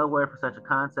had no word for such a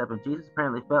concept, and Jesus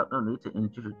apparently felt no need to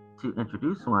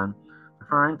introduce one,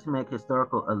 preferring to make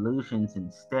historical allusions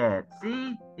instead.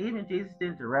 See, even Jesus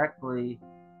didn't directly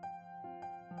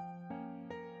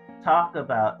talk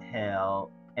about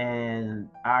hell and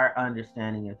our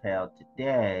understanding of hell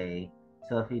today.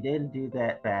 So if he didn't do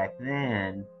that back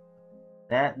then,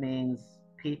 that means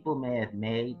people may have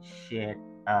made shit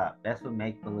up. That's what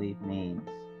make-believe means.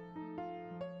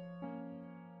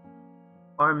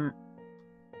 Or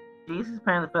Jesus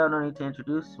apparently felt no need to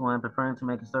introduce one, preferring to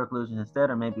make historical allusions instead,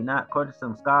 or maybe not. According to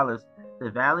some scholars, the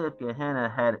Valley of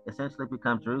Gehenna had essentially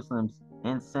become Jerusalem's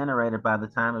incinerator by the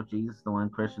time of Jesus, the one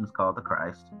Christians call the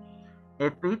Christ.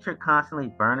 It featured constantly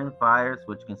burning fires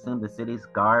which consumed the city's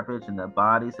garbage and the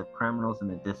bodies of criminals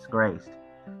and the disgraced.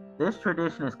 This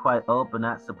tradition is quite old but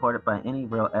not supported by any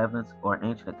real evidence or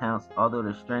ancient accounts, although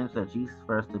it is strange that Jesus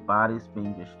refers to bodies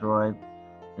being destroyed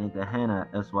in Gehenna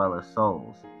as well as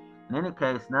souls. In any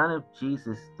case, none of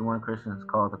Jesus, the one Christians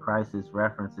call the Christ's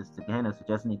references to Gehenna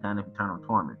suggest any kind of eternal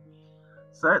torment.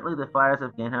 Certainly, the fires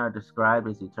of Gehenna are described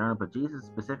as eternal, but Jesus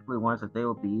specifically warns that they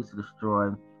will be used to destroy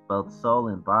both soul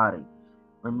and body.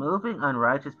 Removing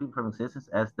unrighteous people from existence,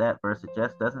 as that verse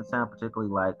suggests, doesn't sound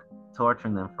particularly like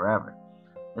torturing them forever.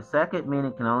 The second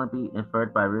meaning can only be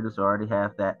inferred by readers who already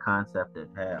have that concept of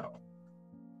hell.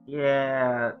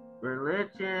 Yeah,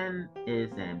 religion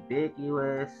is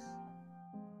ambiguous,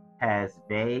 has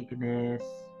vagueness,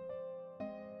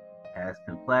 has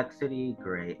complexity,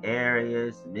 gray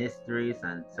areas, mysteries,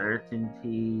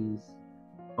 uncertainties,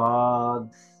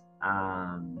 fogs,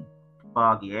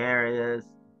 foggy areas,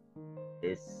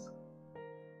 it's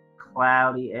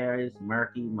cloudy areas,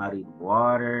 murky, muddy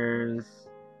waters,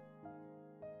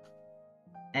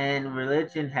 and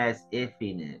religion has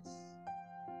iffiness.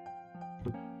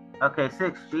 Okay,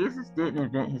 6. Jesus didn't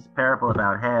invent his parable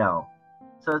about hell.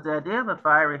 So is the idea of a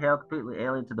fiery hell completely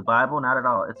alien to the Bible? Not at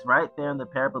all. It's right there in the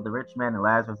parable of the rich man and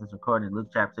Lazarus is recorded in Luke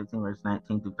chapter 16, verse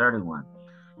 19 through 31.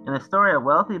 In the story, a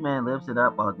wealthy man lives it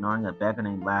up while ignoring a beggar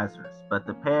named Lazarus. But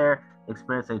the pair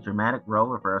experience a dramatic role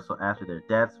reversal after their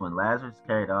deaths when Lazarus is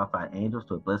carried off by angels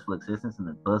to a blissful existence in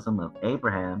the bosom of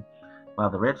Abraham, while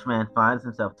the rich man finds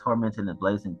himself tormented in a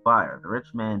blazing fire. The rich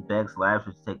man begs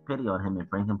Lazarus to take pity on him and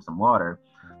bring him some water,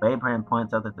 but Abraham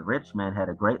points out that the rich man had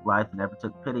a great life and never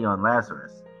took pity on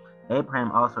Lazarus.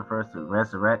 Abraham also refers to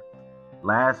resurrect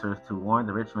Lazarus to warn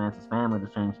the rich man's family to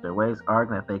change their ways,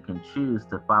 arguing that they can choose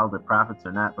to follow the prophets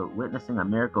or not, but witnessing a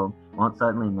miracle won't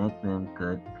suddenly make them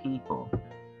good people.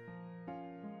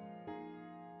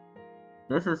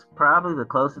 This is probably the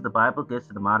closest the Bible gets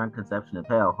to the modern conception of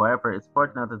hell. However, it's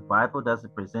important to note that the Bible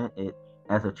doesn't present it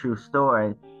as a true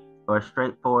story or a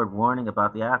straightforward warning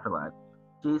about the afterlife.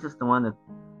 Jesus, the one that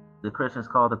the Christians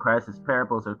call the Christ's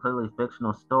parables, are clearly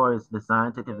fictional stories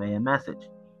designed to convey a message.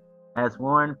 As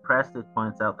Warren Preston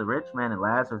points out, the rich man and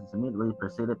Lazarus is immediately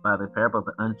preceded by the parable of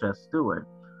the unjust steward,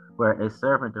 where a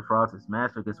servant defrauds his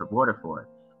master and gets rewarded for it.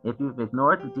 If you've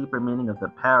ignored the deeper meaning of the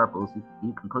parables,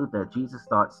 you conclude that Jesus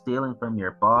thought stealing from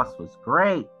your boss was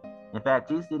great. In fact,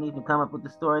 Jesus didn't even come up with the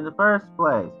story in the first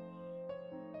place.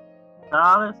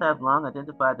 Scholars have long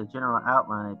identified the general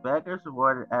outline. A beggar is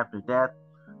rewarded after death,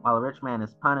 while a rich man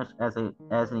is punished as an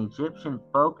Egyptian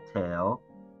folk tale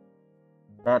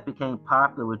that became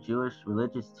popular with Jewish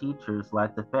religious teachers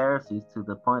like the Pharisees, to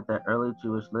the point that early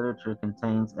Jewish literature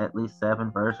contains at least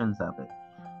 7 versions of it.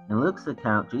 In Luke's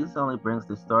account, Jesus only brings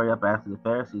the story up after the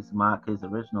Pharisees mock his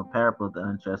original parable of the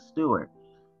unjust steward,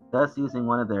 thus using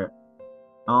one of their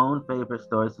own favorite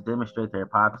stories to demonstrate their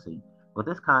hypocrisy. With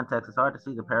this context, it's hard to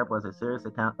see the parable as a serious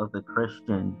account of the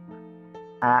Christian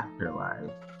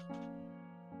afterlife.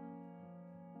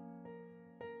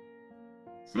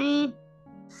 See,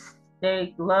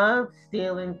 they love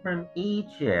stealing from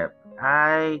Egypt.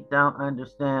 I don't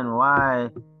understand why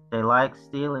they like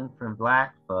stealing from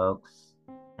black folks.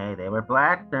 Hey, they were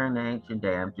black during the ancient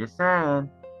day. I'm just saying.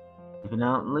 If you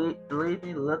don't believe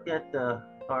me, look at the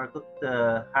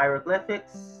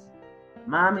hieroglyphics,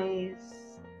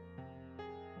 mummies,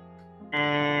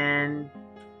 and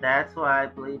that's why I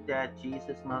believe that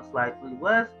Jesus most likely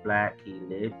was black. He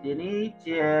lived in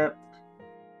Egypt,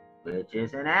 which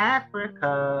is in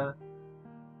Africa,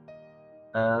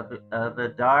 of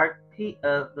the dark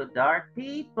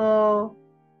people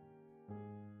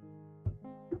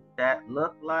that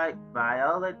look like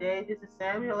Viola Davis and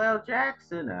Samuel L.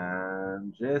 Jackson.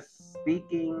 I'm just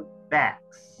speaking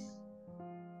facts.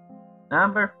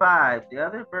 Number 5, the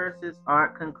other verses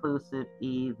aren't conclusive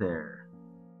either.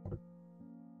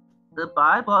 The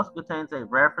Bible also contains a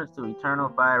reference to eternal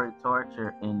fiery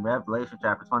torture in Revelation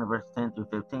chapter 20, verses 10 through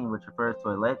 15, which refers to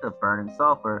a lake of burning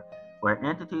sulfur where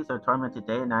entities are tormented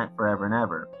day and night forever and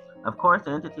ever. Of course,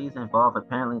 the entities involved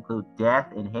apparently include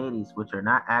death and Hades, which are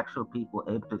not actual people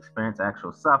able to experience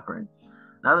actual suffering.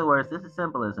 In other words, this is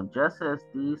symbolism. Just as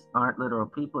these aren't literal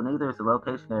people, neither is the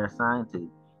location they are assigned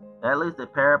to. At least the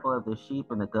parable of the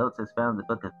sheep and the goats is found in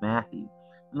the book of Matthew.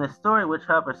 In the story, which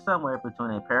hovers somewhere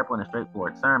between a parable and a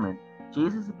straightforward sermon,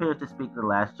 Jesus appears to speak of the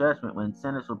last judgment when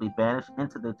sinners will be banished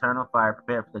into the eternal fire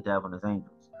prepared for the devil and his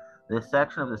angels. This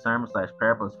section of the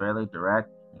sermon/parable is fairly direct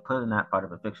and clearly not part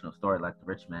of a fictional story like the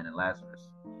rich man and Lazarus.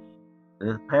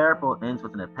 The parable ends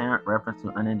with an apparent reference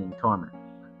to unending torment.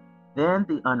 Then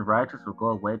the unrighteous will go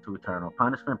away to eternal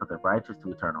punishment, but the righteous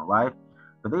to eternal life.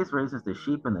 For these reasons, the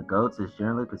sheep and the goats is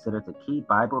generally considered the key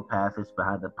Bible passage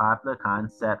behind the popular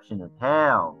conception of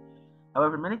hell.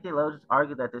 However, many theologians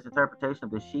argue that this interpretation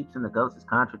of the sheep and the goats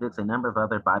contradicts a number of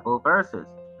other Bible verses,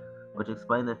 which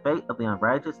explain the fate of the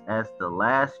unrighteous as the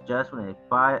last judgment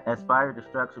as fire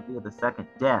destruction via the second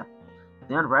death. If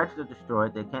the unrighteous are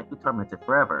destroyed, they can't be tormented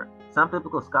forever. Some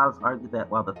biblical scholars argue that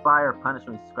while the fire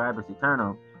punishment is described as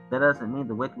eternal, that doesn't mean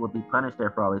the wicked will be punished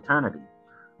there for all eternity.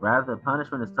 Rather, the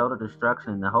punishment is total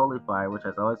destruction in the holy fire, which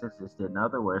has always existed. In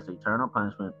other words, the eternal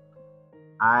punishment,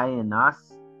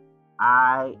 aionios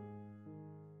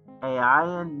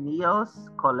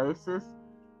kolasis,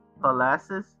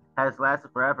 has lasted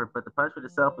forever, but the punishment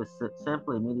itself is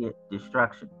simply immediate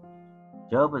destruction.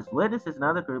 Jehovah's Witnesses and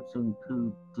other groups who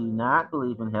do not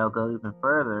believe in hell go even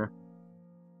further,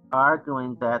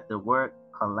 arguing that the word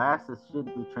kolasis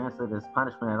shouldn't be translated as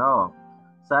punishment at all,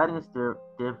 citing its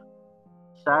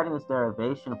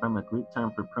derivation from a Greek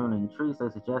term for pruning trees. They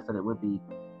suggest that it would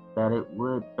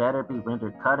better be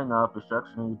rendered cutting off,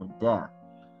 destruction, or even death.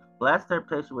 The last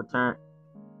interpretation would turn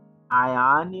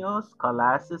aionios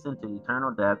kolasis into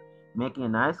eternal death, making a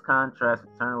nice contrast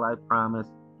with eternal life promise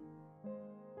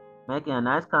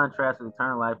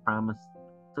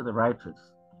to the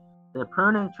righteous. The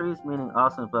pruning trees meaning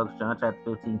also invokes John chapter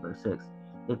 15, verse 6.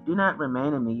 If you do not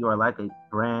remain in me, you are like a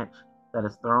branch that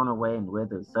is thrown away and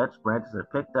withered. Such branches are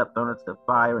picked up, thrown into the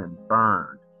fire, and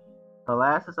burned.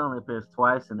 Kolasis only appears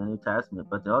twice in the New Testament,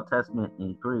 but the Old Testament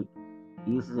in Greek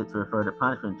uses it to refer to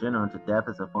punishment in general and to death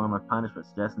as a form of punishment,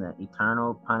 suggesting that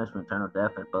eternal punishment, eternal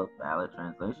death are both valid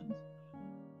translations.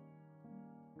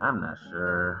 I'm not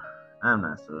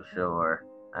so sure.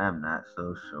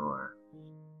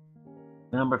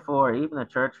 Number 4, even the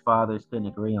church fathers couldn't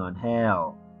agree on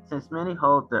hell. Since many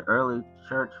hold the early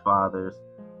church fathers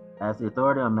as the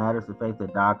authority on matters of faith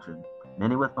and doctrine,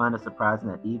 many would find it surprising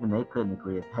that even they couldn't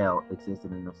agree if hell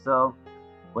existed, and if so,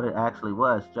 what it actually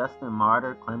was. Justin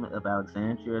Martyr, Clement of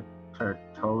Alexandria,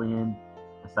 Tertullian,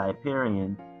 and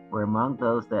Cyprian were among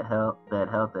those that held that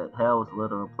hell was a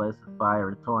literal place of fire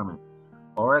and torment.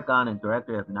 Origen and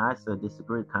Gregory of Nyssa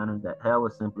disagreed, counting that hell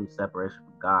was simply separation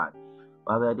from God.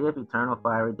 While the idea of eternal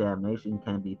fiery damnation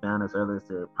can be found as early as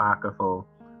the apocryphal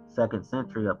 2nd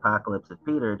century Apocalypse of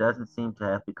Peter, it doesn't seem to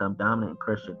have become dominant in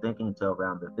Christian thinking until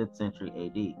around the 5th century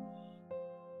AD.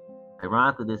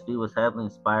 Ironically, this view was heavily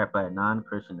inspired by a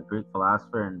non-Christian, the Greek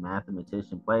philosopher and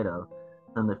mathematician Plato,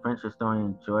 whom the French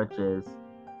historian Georges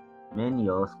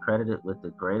Méniaux credited with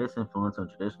the greatest influence on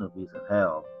traditional views of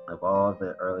hell of all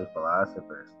the early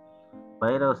philosophers.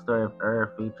 Plato's story of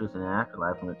features an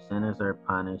afterlife in which sinners are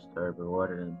punished or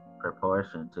rewarded in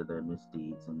proportion to their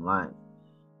misdeeds in life.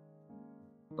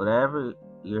 Whatever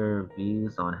your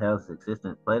views on hell's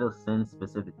existence, Plato's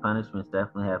sin-specific punishments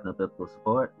definitely have no biblical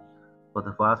support, but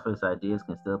the philosopher's ideas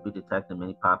can still be detected in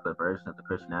many popular versions of the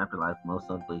Christian afterlife, most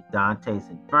notably Dante's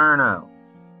Inferno.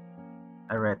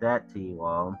 I read that to you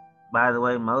all. By the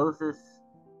way, Moses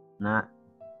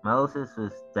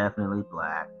was definitely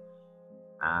black.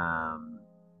 And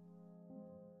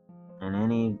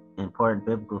any important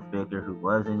biblical figure who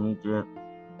was in Egypt,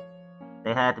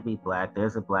 they had to be black.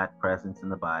 There's a black presence in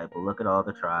the Bible. Look at all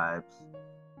the tribes.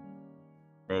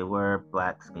 They were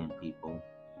black-skinned people.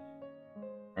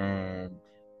 And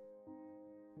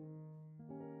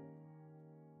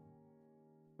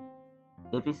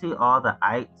if you see all the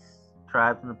ites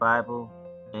tribes in the Bible,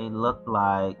 they look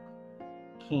like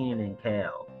Kenan and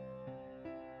Kel.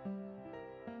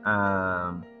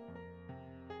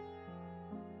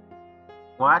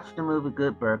 Watch the movie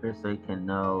Good Burger so you can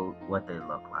know what they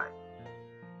look like.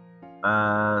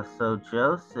 So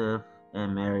Joseph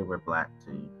and Mary were black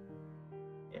too.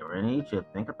 They were in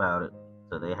Egypt, think about it.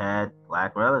 So they had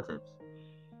black relatives.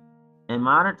 In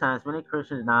modern times, many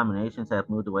Christian denominations have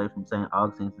moved away from St.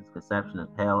 Augustine's conception of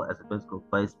hell as a physical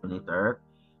place beneath the earth.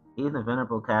 Even the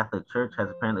Venerable Catholic Church has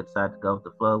apparently decided to go with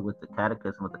the flow with the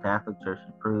Catechism of the Catholic Church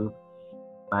approved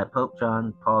by Pope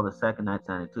John Paul II,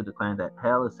 1992, declaring that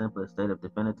hell is simply a state of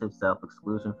definitive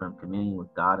self-exclusion from communion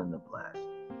with God and the blessed.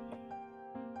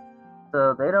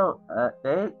 So they don't,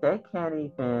 they can't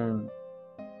even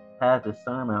have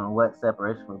discernment on what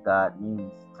separation from God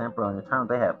means, temporal and eternal.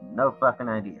 They have no fucking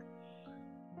idea.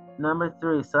 Number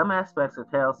 3, some aspects of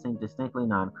hell seem distinctly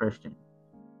non-Christian.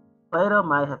 Plato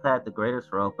might have had the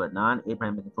greatest role, but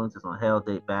non-Abrahamic influences on hell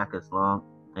date back as long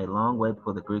a long way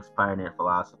before the Greeks pioneered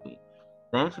philosophy.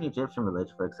 The ancient Egyptian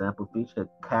religion, for example, featured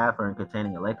a cavern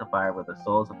containing a lake of fire where the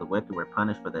souls of the wicked were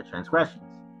punished for their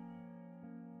transgressions.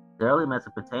 The early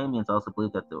Mesopotamians also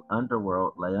believed that the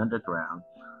underworld lay underground,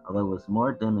 although it was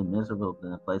more dim and miserable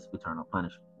than a place of eternal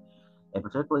punishment. A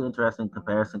particularly interesting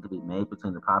comparison could be made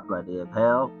between the popular idea of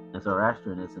hell and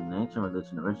Zoroastrianism, an ancient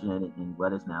religion originating in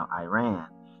what is now Iran.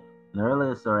 In the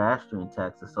earliest Zoroastrian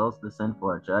texts, the souls of the sinful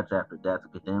are judged after death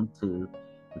and condemned to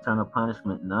eternal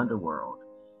punishment in the underworld,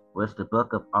 which the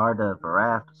book of Arda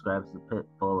Varaf describes as a pit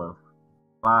full of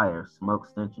fire, smoke,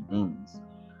 stench, and demons.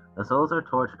 The souls are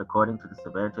tortured according to the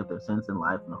severity of their sins in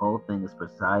life, and the whole thing is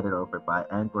presided over by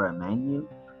Angra Mainyu,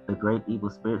 the great evil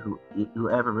spirit who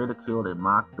ever ridiculed and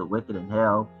mocked the wicked in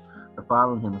hell for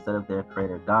following him instead of their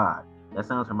creator God. That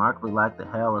sounds remarkably like the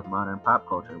hell of modern pop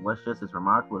culture. What's just as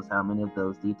remarkable is how many of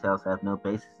those details have no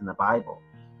basis in the Bible.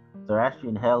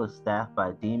 Zoroastrian hell is staffed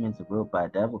by demons and ruled by a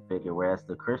devil figure, whereas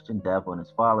the Christian devil and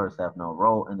his followers have no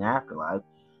role in the afterlife,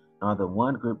 nor the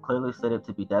one group clearly stated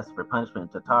to be destined for punishment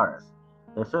in Tartarus.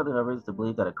 There's certainly no reason to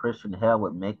believe that a Christian hell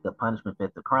would make the punishment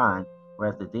fit the crime,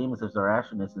 whereas the demons of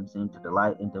Zoroastrianism seem to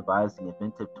delight in devising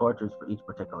inventive tortures for each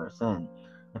particular sin.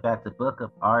 In fact, the book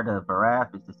of Arda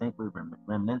Varaf is distinctly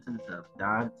reminiscent of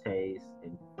Dante's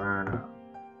Inferno.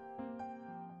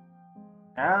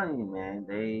 Telling you, man,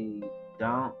 they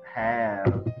don't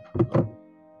have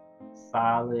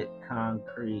solid,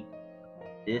 concrete,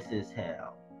 this is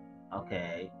hell.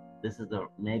 Okay,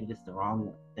 maybe this is the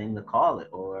wrong thing to call it,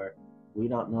 or we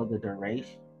don't know the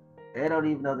duration. They don't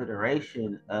even know the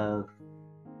duration of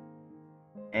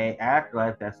a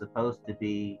afterlife that's supposed to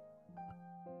be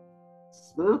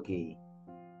spooky.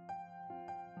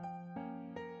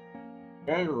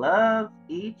 They love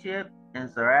Egypt and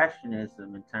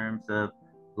Zoroastrianism in terms of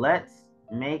let's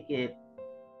make it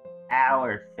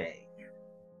our faith.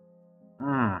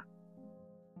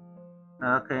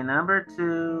 Okay, number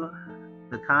 2,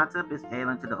 the concept is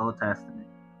alien to the Old Testament.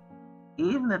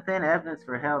 Even the thin evidence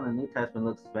for hell in the New Testament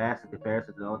looks vast in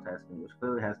comparison to the Old Testament, which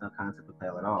clearly has no concept of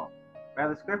hell at all.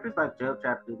 Rather, scriptures like Job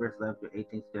chapter 2, verse 11 through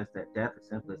 18 suggest that death is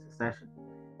simply a succession.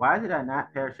 Why did I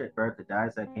not perish at birth, to die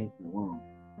as I came from the womb?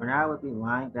 For now I would be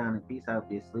lying down in peace, I would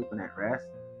be asleep and at rest.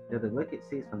 There the wicked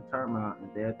cease from turmoil, and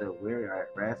there the weary are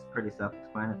at rest. Pretty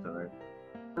self-explanatory.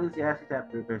 Ecclesiastes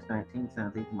chapter 3, verse 19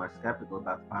 sounds even more skeptical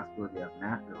about the possibility of an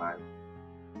afterlife,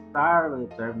 thoroughly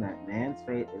observing that man's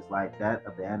fate is like that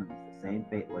of the animals. The same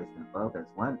fate waits them both. As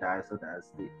one dies, so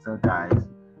dies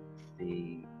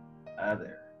the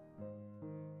other.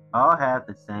 All have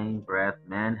the same breath.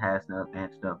 Man has no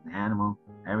advantage over the animal.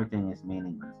 Everything is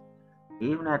meaningless.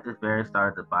 Even at the very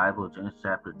start of the Bible, Genesis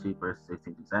chapter 2, verse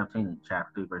 16 to 17, and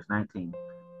chapter 3, verse 19,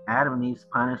 Adam and Eve's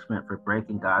punishment for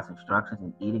breaking God's instructions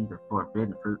and eating the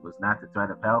forbidden fruit was not the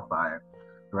threat of hellfire,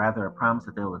 but rather a promise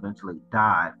that they will eventually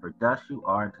die. For dust you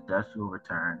are, and to dust you will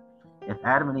return. If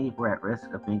Adam and Eve were at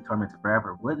risk of being tormented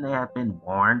forever, wouldn't they have been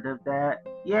warned of that?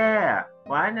 Yeah,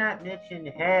 why not mention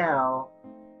hell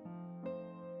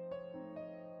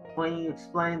when you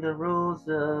explain the rules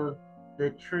of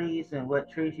the trees and what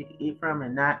trees you can eat from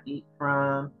and not eat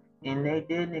from? And they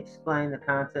didn't explain the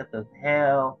concept of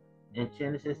hell in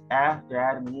Genesis after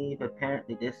Adam and Eve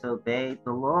apparently disobeyed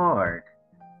the Lord.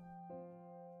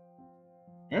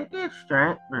 It gets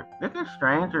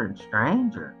stranger and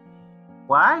stranger.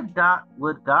 Why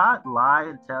would God lie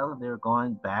and tell them they were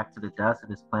going back to the dust if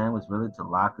his plan was really to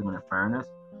lock them in a furnace?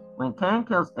 When Cain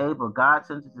kills Abel, God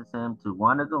sentences him to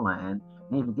wander the land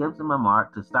and even gives him a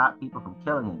mark to stop people from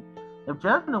killing him. If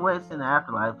judgment awaits in the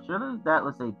afterlife, surely that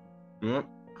was a bit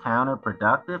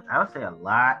counterproductive. I would say a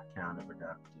lot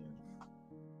counterproductive.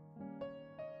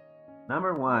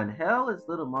 Number 1, hell is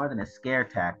little more than a scare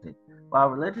tactic. While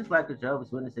religions like the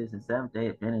Jehovah's Witnesses and Seventh-day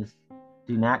Adventists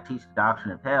do not teach the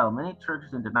doctrine of hell, many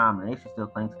churches and denominations still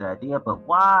cling to the idea, but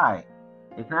why?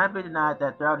 It cannot be denied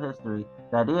that throughout history,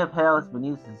 the idea of hell has been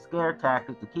used as a scare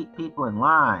tactic to keep people in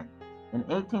line. An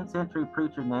 18th century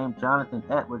preacher named Jonathan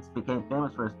Edwards became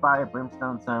famous for his fire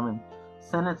brimstone sermon,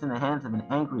 Sentence in the Hands of an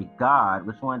Angry God,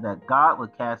 which warned that God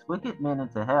would cast wicked men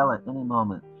into hell at any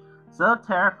moment. So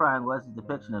terrifying was his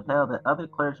depiction of hell that other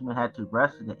clergymen had to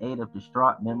rush to the aid of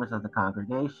distraught members of the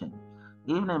congregation.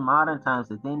 Even in modern times,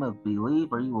 the theme of believe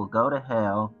or you will go to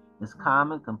hell is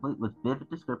common, complete with vivid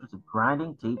descriptions of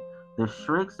grinding teeth, the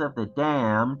shrieks of the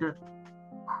damned,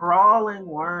 crawling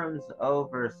worms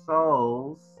over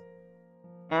souls,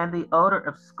 and the odor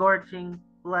of scorching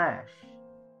flesh.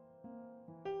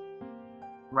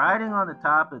 Writing on the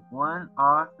topic, one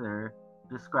author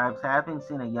describes having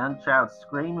seen a young child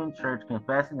scream in church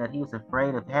confessing that he was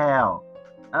afraid of hell.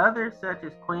 Others, such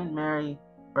as Queen Mary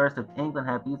First of England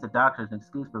have used the doctrine as an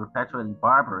excuse for perpetuating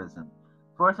barbarism.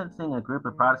 Before sentencing a group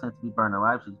of Protestants to be burned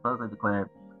alive, she supposedly declared,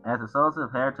 "As the souls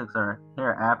of heretics are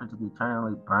hereafter to be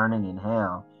eternally burning in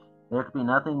hell, there could be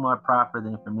nothing more proper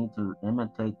than for me to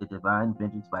imitate the divine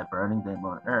vengeance by burning them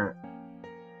on earth."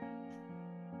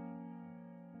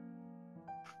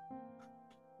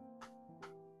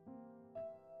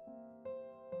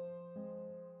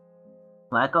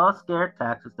 Like all scare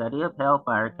tactics, the idea of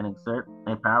hellfire can exert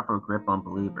a powerful grip on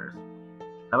believers.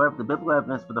 However, the biblical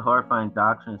evidence for the horrifying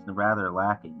doctrine is rather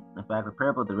lacking. In fact, the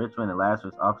parable of the rich man and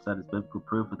Lazarus, often cited as biblical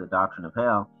proof of the doctrine of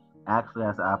hell, actually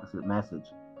has the opposite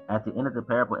message. At the end of the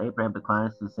parable, Abraham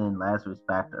declines to send Lazarus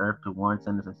back to earth to warn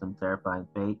sinners of some terrifying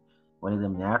fate waiting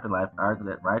them in the afterlife, arguing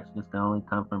that righteousness can only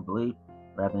come from belief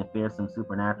rather than fear some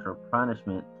supernatural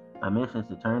punishment. My mission is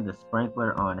to turn the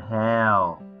sprinkler on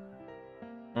hell.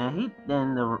 And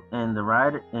the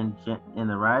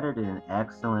writer did an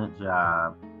excellent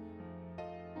job.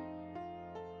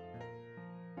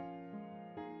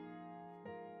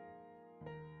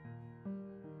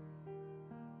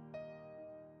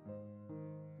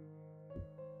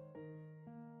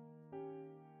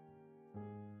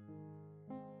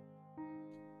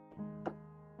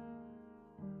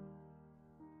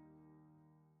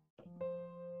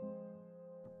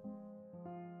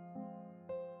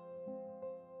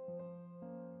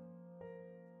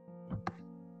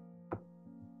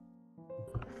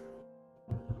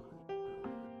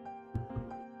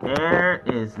 There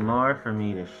is more for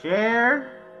me to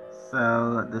share.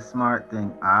 So the smart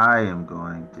thing I am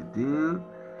going to do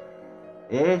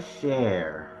is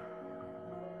share.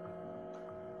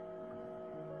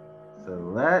 So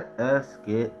let us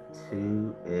get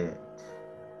to it.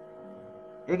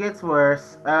 It gets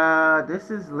worse.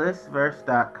 This is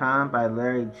listverse.com by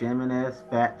Larry Jimenez,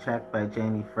 fact checked by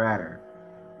Jamie Frater.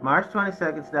 March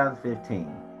 22nd,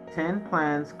 2015. 10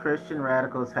 plans Christian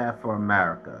radicals have for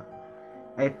America.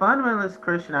 A fundamentalist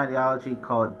Christian ideology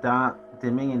called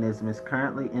dominionism is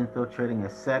currently infiltrating a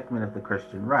segment of the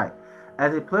Christian right.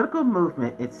 As a political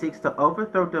movement, it seeks to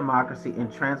overthrow democracy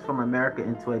and transform America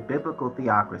into a biblical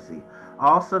theocracy.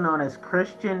 Also known as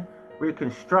Christian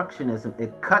Reconstructionism,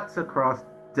 it cuts across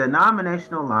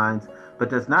denominational lines but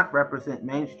does not represent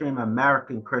mainstream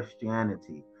American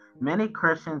Christianity. Many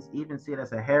Christians even see it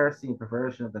as a heresy and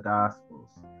perversion of the Gospels.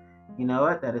 You know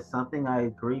what? That is something I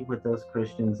agree with those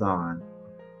Christians on.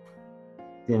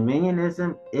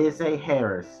 Dominionism is a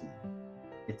heresy.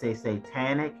 It's a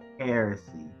satanic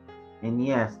heresy. And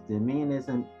yes,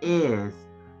 dominionism is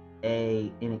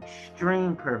an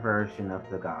extreme perversion of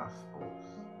the Gospels.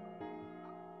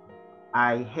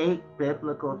 I hate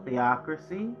biblical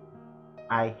theocracy.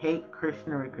 I hate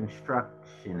Christian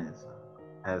Reconstructionism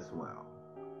as well.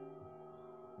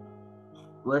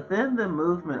 Within the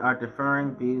movement, our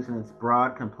differing views and its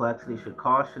broad complexity should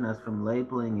caution us from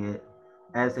labeling it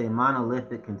as a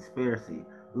monolithic conspiracy.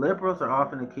 Liberals are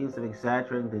often accused of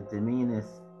exaggerating the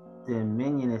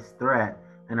dominionist threat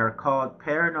and are called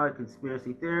paranoid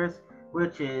conspiracy theorists,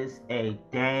 which is a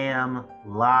damn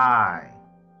lie.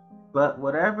 But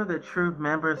whatever the true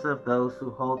members of those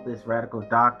who hold this radical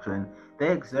doctrine,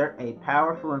 they exert a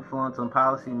powerful influence on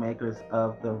policymakers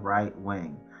of the right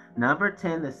wing. Number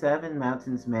 10, the Seven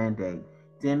Mountains Mandate.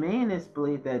 Dominionists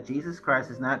believe that Jesus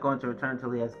Christ is not going to return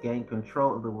until he has gained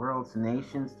control of the world's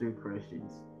nations through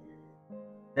Christians.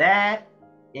 That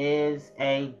is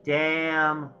a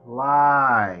damn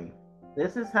lie.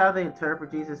 This is how they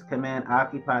interpret Jesus' command,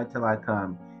 "Occupy till I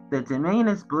come." The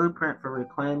dominionist blueprint for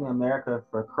reclaiming America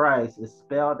for Christ is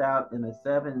spelled out in the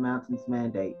Seven Mountains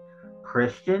Mandate.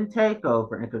 Christian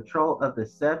takeover and control of the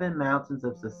seven mountains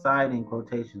of society, in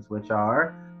quotations, which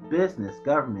are business,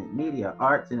 government, media,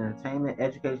 arts and entertainment,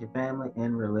 education, family,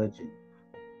 and religion.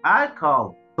 I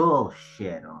call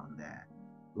bullshit on that.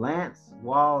 Lance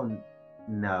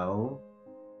Wallnau,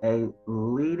 a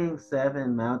leading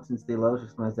Seven Mountains theologian,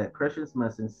 explains that Christians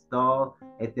must install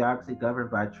a theocracy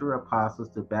governed by true apostles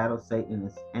to battle Satan and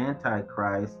his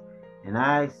antichrist, and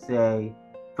I say,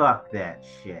 fuck that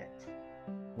shit.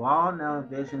 Wallnau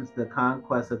envisions the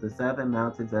conquest of the Seven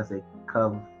Mountains as a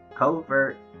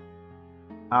covert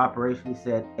operation. He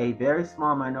said, a very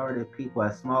small minority of people,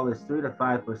 as small as 3 to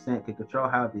 5%, can control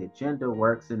how the agenda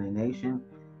works in a nation,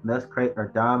 and thus create or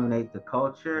dominate the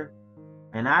culture.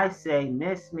 And I say,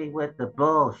 miss me with the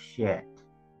bullshit.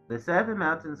 The Seven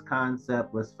Mountains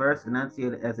concept was first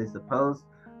enunciated as a supposed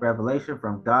revelation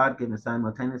from God given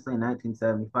simultaneously in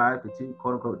 1975 to two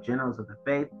quote-unquote generals of the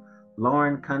faith,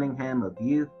 Loren Cunningham of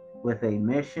Youth with a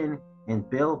Mission and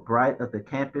Bill Bright of the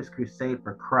Campus Crusade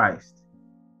for Christ.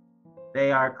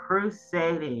 They are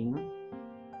crusading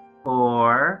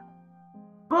for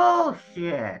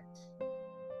Bullshit.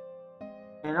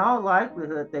 In all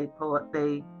likelihood, they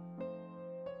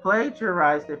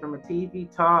plagiarized it from a TV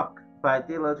talk by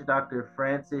theologian Dr.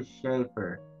 Francis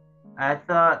Schaeffer. I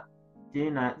thought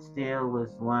do not steal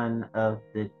was one of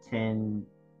the 10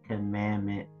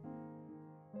 commandment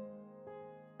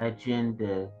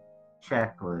agenda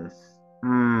checklists.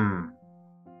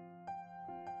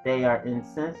 They are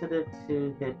insensitive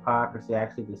to hypocrisy,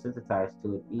 actually desensitized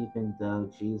to it, even though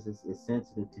Jesus is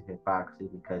sensitive to hypocrisy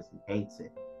because he hates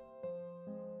it.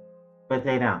 But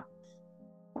they don't.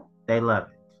 They love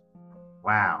it.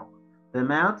 Wow. The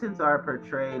mountains are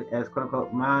portrayed as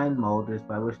quote-unquote mind molders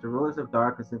by which the rulers of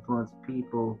darkness influence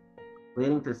people,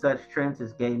 leading to such trends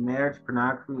as gay marriage,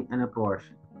 pornography, and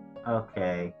abortion.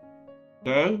 Okay.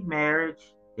 Gay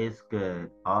marriage is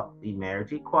good.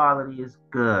 Marriage equality is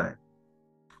good.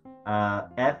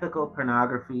 Ethical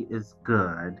pornography is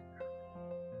good.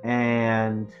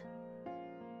 And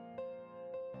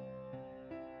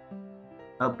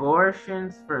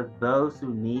abortions for those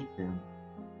who need them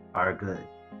are good.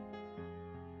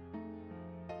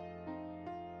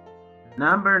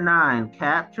 Number 9,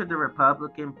 capture the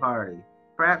Republican Party.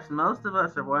 Perhaps most of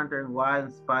us are wondering why,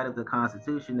 in spite of the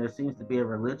Constitution, there seems to be a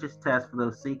religious test for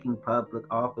those seeking public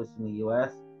office in the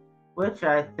U.S., which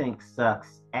I think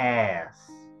sucks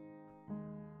ass.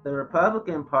 The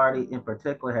Republican Party in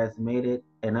particular has made it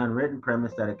an unwritten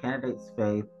premise that a candidate's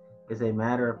faith is a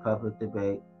matter of public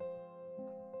debate.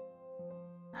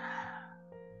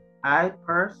 I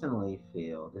personally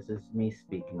feel, this is me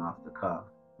speaking off the cuff,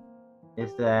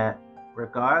 is that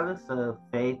regardless of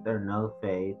faith or no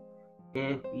faith,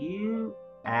 if you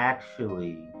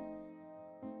actually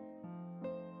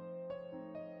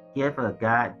give a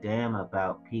goddamn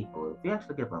about people, if you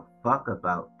actually give a fuck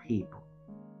about people,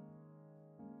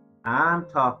 I'm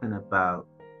talking about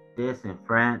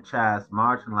disenfranchised,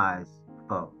 marginalized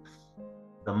folks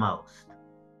the most,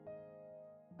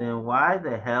 then why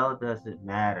the hell does it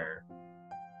matter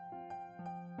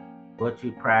what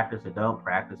you practice or don't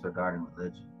practice regarding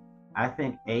religion? I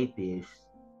think atheists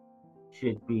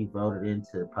should be voted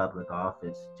into public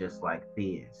office just like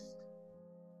theists.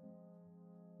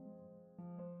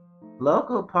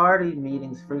 Local party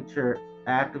meetings feature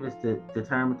activists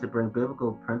determined to bring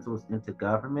biblical principles into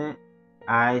government.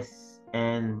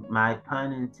 And my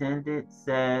pun intended,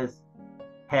 says,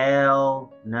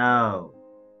 hell no.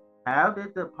 How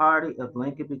did the party of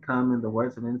Lincoln become, in the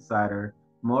words of an insider,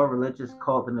 more religious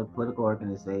cult than a political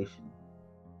organization?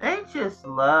 They just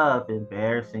love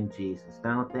embarrassing Jesus,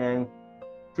 don't they?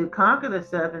 To conquer the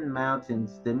 7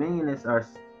 mountains, Dominionists are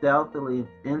stealthily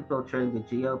infiltrating the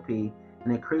GOP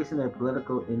and increasing their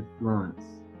political influence.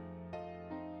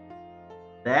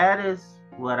 That is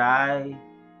what I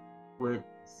would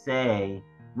say.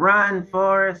 Run,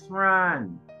 Forrest,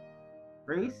 run!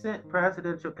 Recent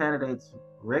presidential candidates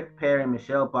Rick Perry and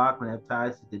Michelle Bachmann have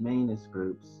ties to Dominionist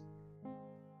groups.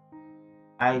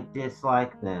 I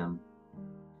dislike them,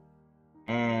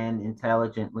 and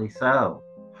intelligently so.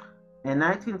 In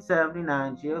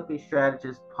 1979, GOP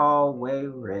strategist Paul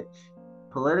Weyrich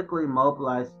politically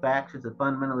mobilized factions of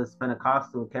fundamentalist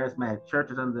Pentecostal and charismatic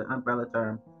churches under the umbrella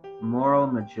term moral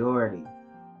majority.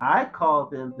 I call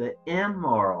them the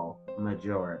immoral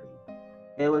majority.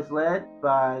 It was led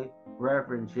by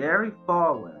Reverend Jerry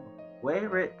Falwell.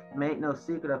 Weyrich made no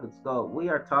secret of its goal. We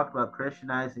are talking about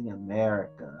Christianizing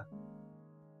America.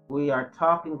 We are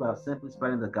talking about simply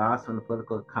spreading the gospel in the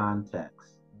political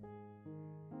context.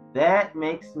 That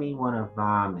makes me want to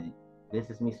vomit. This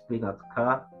is me speaking off the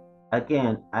cuff.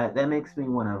 Again, that makes me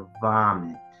want to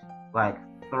vomit, like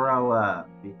throw up,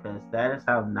 because that is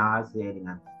how nauseating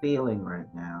I'm feeling right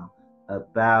now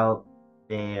about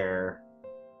their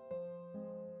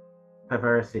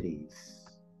perversities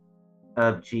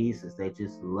of Jesus. They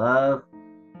just love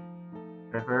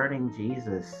perverting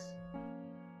Jesus.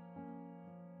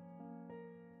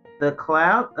 The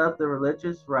clout of the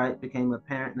religious right became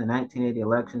apparent in the 1980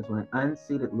 elections when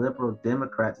unseated liberal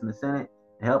Democrats in the Senate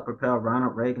helped propel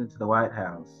Ronald Reagan to the White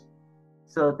House.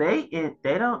 So they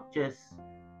don't just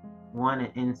want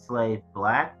to enslave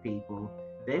black people,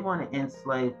 they want to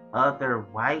enslave other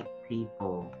white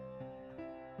people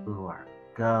who are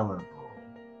gullible.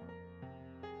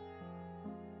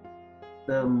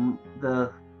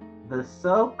 The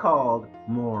so-called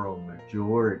moral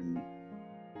majority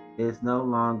is no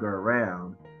longer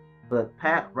around, but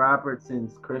Pat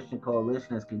Robertson's Christian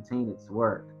Coalition has continued its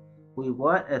work. We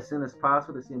want as soon as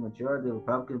possible to see a majority of the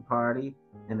Republican Party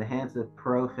in the hands of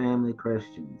pro-family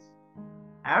Christians.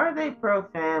 How are they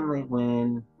pro-family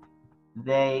when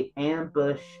they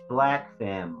ambush black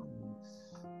families,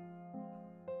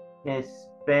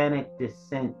 Hispanic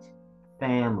descent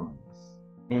families,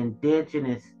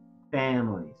 indigenous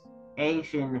families,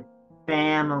 Asian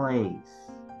families,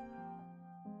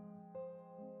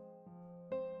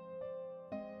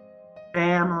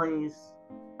 families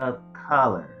of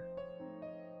color.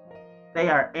 They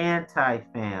are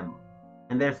anti-family,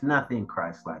 and there's nothing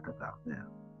Christ-like about them.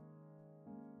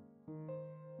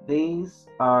 These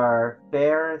are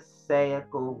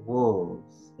Pharisaical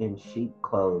wolves in sheep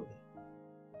clothing.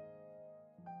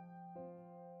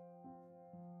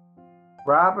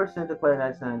 Robertson declared in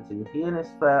 1992, he and his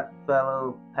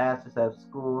fellow pastors have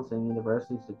schools and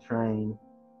universities to train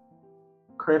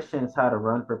Christians how to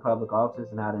run for public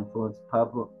offices and how to influence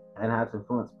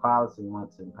policy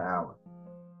once in power.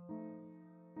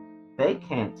 They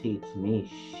can't teach me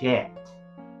shit.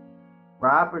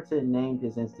 Robertson named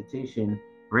his institution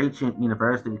Regent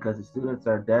University because the students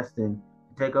are destined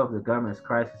to take over the government as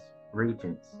Christ's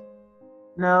regents.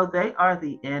 No, they are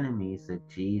the enemies of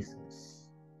Jesus.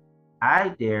 I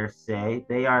dare say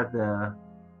they are the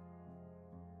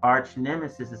arch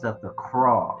nemesis of the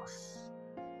cross.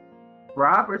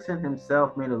 Robertson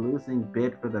himself made a losing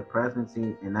bid for the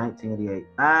presidency in 1988.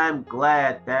 I'm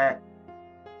glad that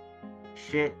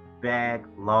shitbag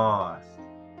lost.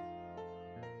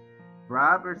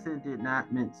 Robertson did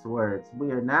not mince words.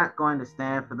 We are not going to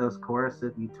stand for those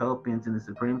coercive utopians in the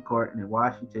Supreme Court and in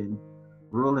Washington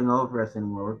ruling over us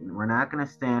anymore. We're not going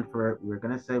to stand for it. We're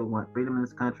going to say we want freedom in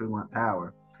this country, we want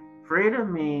power.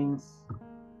 Freedom means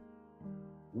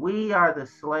we are the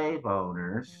slave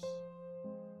owners,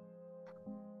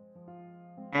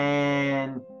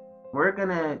 and we're going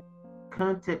to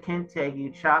kunta kinte you,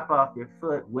 chop off your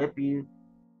foot, whip you,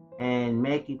 and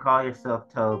make you call yourself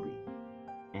Toby.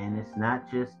 And it's not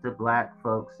just the black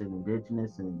folks and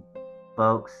indigenous and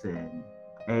folks and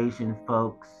Asian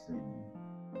folks and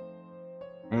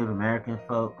Native American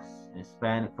folks,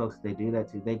 Hispanic folks, they do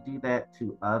that too. They do that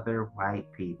to other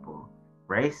white people.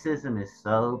 Racism is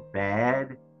so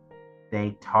bad,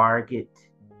 they target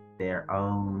their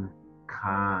own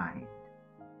kind.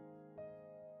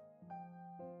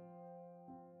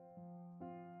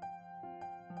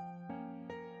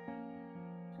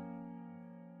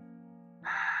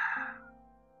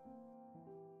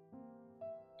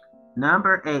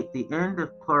 Number 8, the end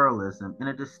of pluralism. In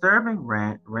a disturbing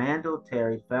rant, Randall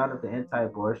Terry, founder of the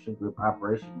anti-abortion group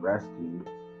Operation Rescue,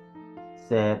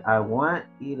 said, I want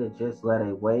you to just let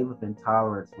a wave of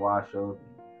intolerance wash over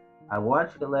you. I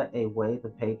want you to let a wave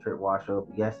of hatred wash over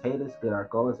you. Yes, hate is good. Our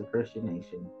goal is a Christian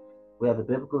nation. We have a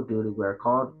biblical duty. We are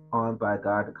called on by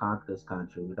God to conquer this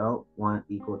country. We don't want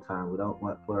equal time. We don't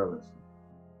want pluralism.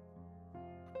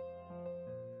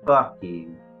 Fuck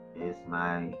you is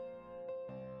my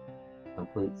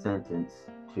complete sentence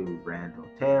to Randall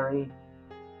Terry.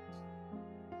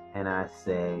 And I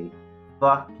say,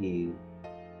 fuck you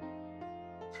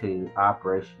to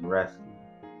Operation Rescue.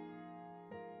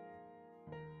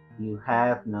 You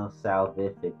have no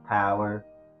salvific power.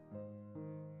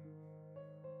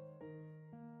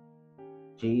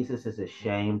 Jesus is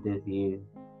ashamed of you.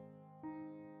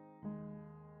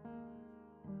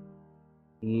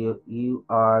 You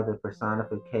are the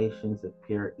personifications of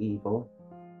pure evil.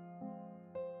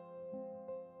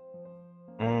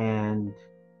 And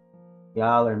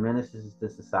y'all are menaces to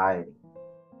society.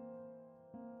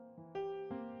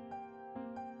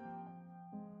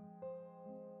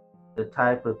 The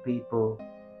type of people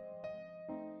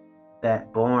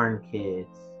that born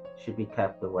kids should be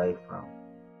kept away from.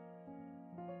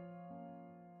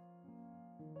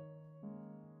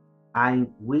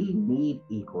 We need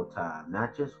equal time,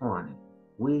 not just wanting.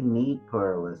 We need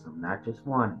pluralism, not just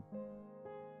wanting.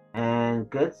 And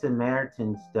good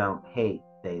Samaritans don't hate,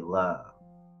 they love.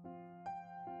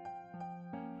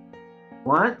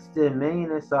 Once the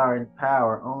dominionists are in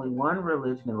power, only one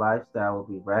religion and lifestyle will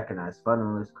be recognized,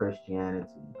 fundamentalist Christianity.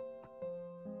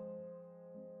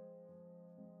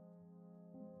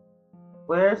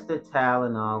 Where's the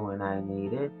Tylenol when I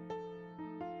need it?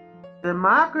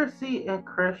 Democracy and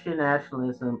Christian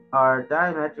nationalism are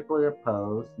diametrically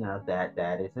opposed. Now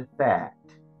that is a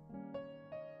fact.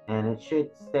 And it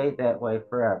should stay that way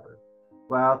forever.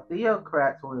 While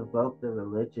theocrats will invoke the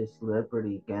religious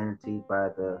liberty guaranteed by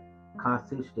the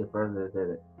Constitution to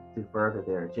further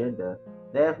their agenda,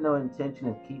 they have no intention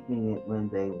of keeping it when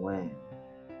they win.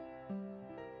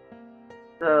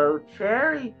 So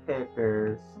cherry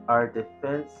pickers are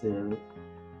defensive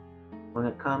when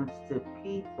it comes to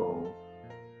people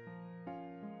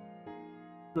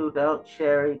who don't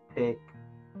cherry pick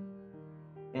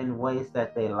in ways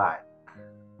that they like.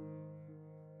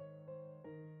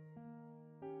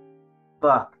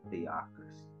 Fuck theocracy.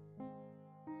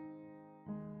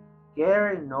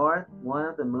 Gary North, one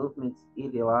of the movement's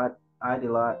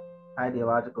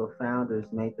ideological founders,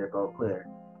 made their goal clear.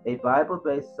 A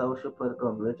Bible-based social, political,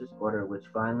 and religious order which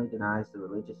finally denies the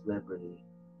religious liberty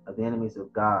of the enemies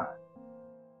of God.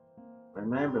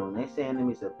 Remember, when they say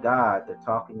enemies of God, they're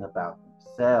talking about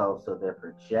themselves, so they're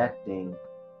projecting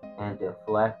and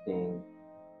deflecting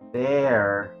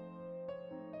their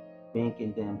being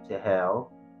condemned to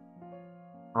hell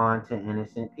onto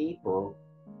innocent people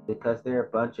because they're a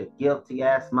bunch of guilty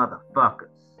ass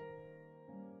motherfuckers.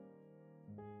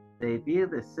 They view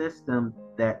the system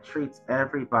that treats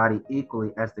everybody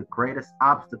equally as the greatest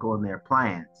obstacle in their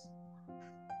plans.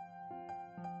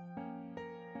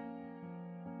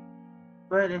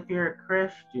 But if you're a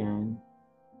Christian,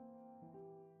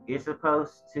 you're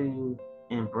supposed to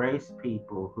embrace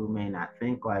people who may not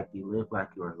think like you, live like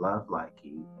you, or love like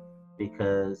you,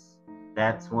 because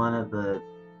that's one of the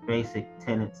basic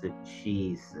tenets of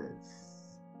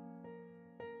Jesus.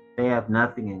 They have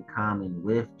nothing in common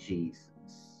with Jesus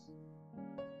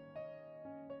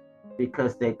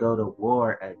because they go to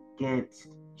war against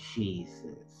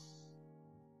Jesus.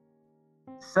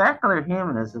 Secular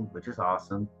humanism, which is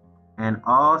awesome, and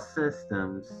all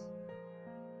systems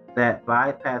that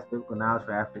bypass biblical knowledge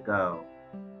will have to go.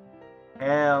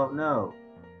 Hell no.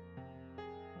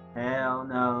 Hell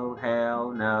no,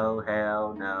 hell no,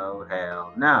 hell no,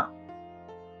 hell no.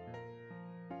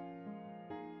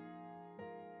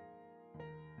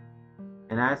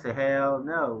 And I say, hell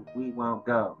no, we won't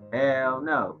go. Hell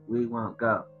no, we won't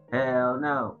go. Hell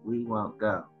no, we won't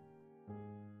go.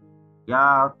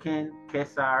 Y'all can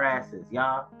kiss our asses.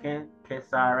 Y'all can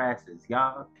kiss our asses.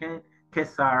 Y'all can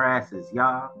kiss our asses.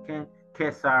 Y'all can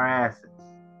kiss our asses.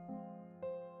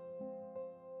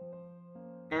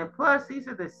 And plus, these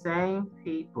are the same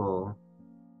people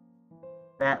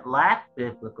that lack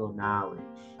biblical knowledge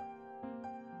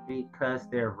because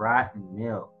they're rotten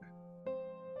milk.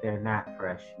 They're not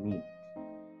fresh meat.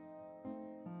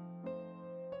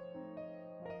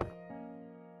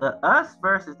 The us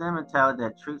versus them mentality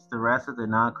that treats the rest of the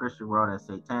non-Christian world as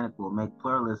satanic will make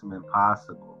pluralism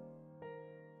impossible.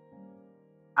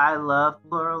 I love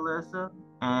pluralism,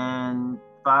 and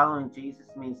following Jesus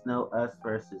means no us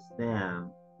versus them,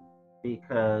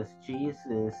 because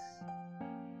Jesus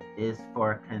is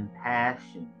for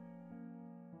compassion.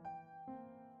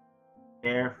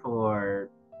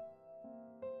 Therefore,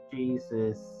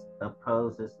 Jesus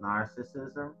opposes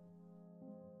narcissism.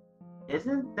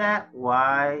 Isn't that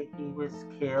why he was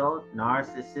killed?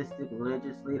 Narcissistic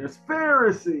religious leaders,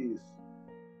 Pharisees,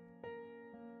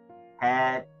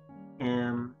 had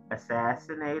him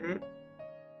assassinated.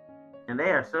 And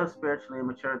they are so spiritually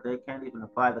immature they can't even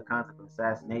apply the concept of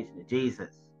assassination to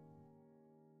Jesus.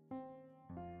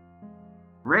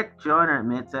 Rick Joyner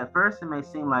admits at first it may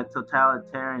seem like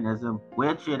totalitarianism,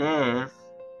 which it is,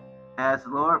 as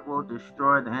Lord will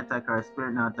destroy the Antichrist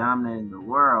spirit now dominating the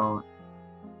world.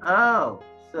 Oh,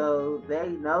 so they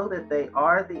know that they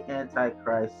are the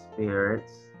Antichrist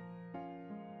spirits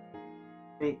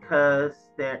because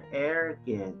their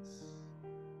arrogance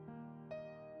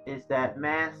is that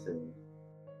massive.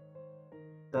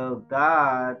 So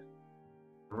God's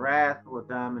wrath will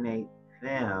dominate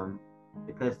them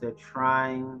because they're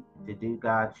trying to do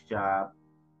God's job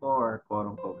for quote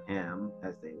unquote him,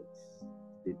 as they would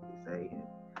stupidly say him.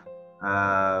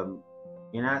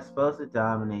 You're not supposed to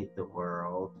dominate the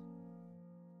world.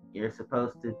 You're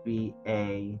supposed to be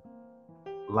a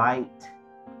light-based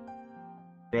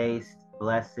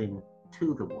blessing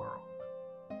to the world.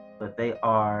 But they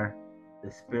are the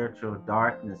spiritual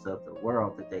darkness of the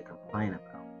world that they complain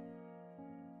about.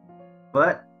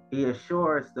 But he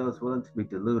assures those willing to be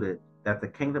deluded that the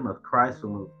kingdom of Christ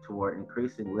will move toward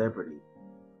increasing liberty.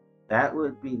 That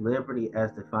would be liberty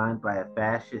as defined by a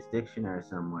fascist dictionary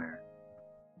somewhere.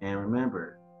 And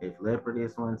remember, if liberty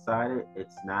is one-sided,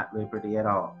 it's not liberty at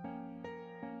all.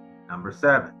 Number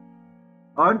 7,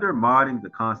 undermining the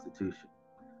Constitution.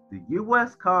 The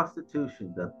U.S.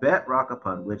 Constitution, the bedrock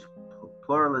upon which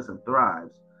pluralism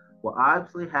thrives, will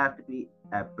obviously have to be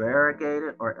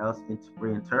abrogated or else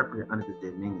reinterpreted under the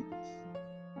Dominions.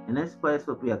 In this place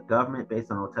will be a government based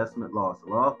on Old Testament laws.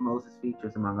 The law of Moses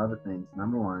features, among other things,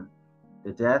 number 1,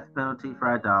 the death penalty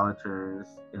for idolaters,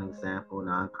 an example,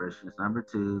 non-Christians. Number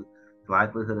 2, the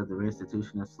likelihood of the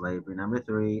reinstitution of slavery. Number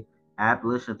 3,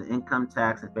 abolition of the income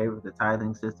tax in favor of the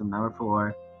tithing system. Number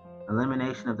 4,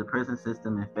 elimination of the prison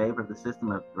system in favor of the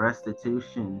system of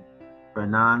restitution for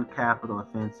non-capital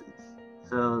offenses.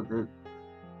 So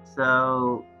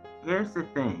here's the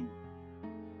thing.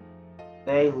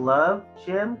 They love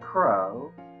Jim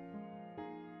Crow.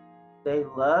 They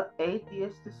love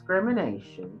atheist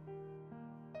discrimination.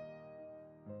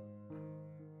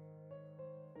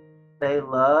 They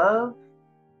love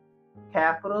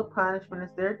capital punishment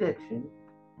as their addiction.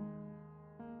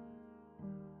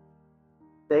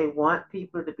 They want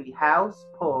people to be house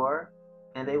poor,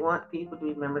 and they want people to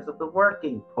be members of the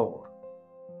working poor.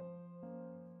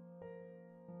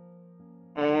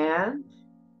 And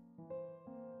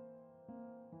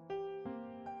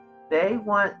they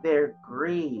want their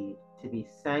greed to be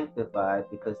sanctified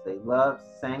because they love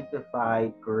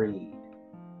sanctified greed.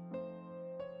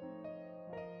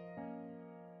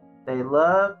 They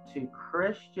love to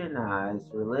Christianize,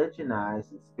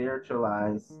 religionize, and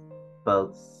spiritualize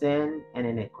both sin and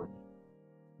iniquity.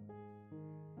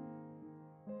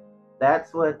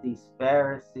 That's what these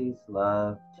Pharisees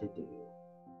love to do.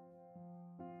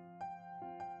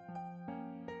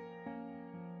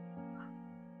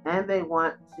 And they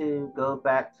want to go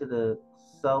back to the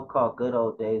so-called good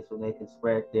old days when they can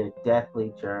spread their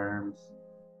deathly germs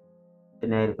to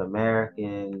Native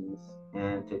Americans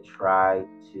and to try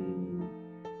to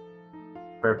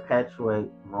perpetuate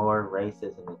more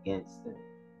racism against them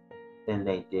than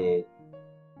they did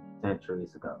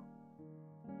centuries ago.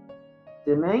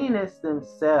 Dominionists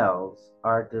themselves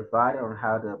are divided on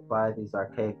how to apply these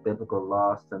archaic biblical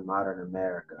laws to modern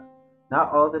America.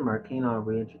 Not all of them are keen on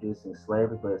reintroducing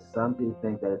slavery, but some do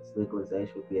think that its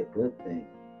legalization would be a good thing.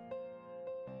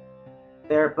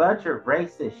 They're a bunch of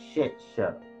racist shit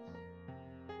shows.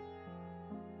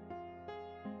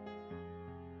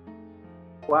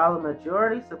 While a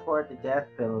majority support the death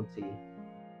penalty,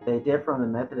 they differ on the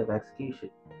method of execution.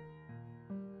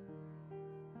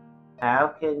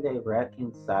 How can they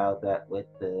reconcile that with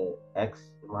the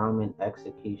Roman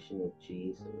execution of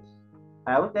Jesus?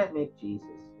 How would that make Jesus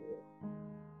feel?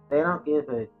 They don't give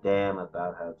a damn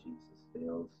about how Jesus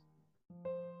feels.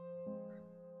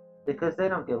 Because they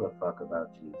don't give a fuck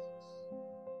about Jesus.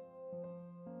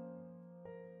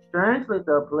 Strangely,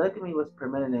 though polygamy was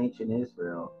permitted in ancient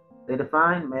Israel, they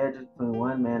defined marriages between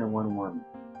one man and one woman.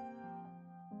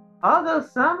 Although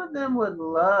some of them would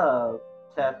love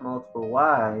to have multiple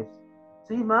wives,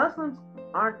 see, Muslims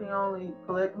aren't the only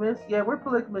polygamists. Yeah, we're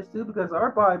polygamists too because our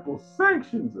Bible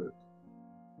sanctions it.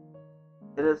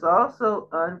 It is also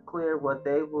unclear what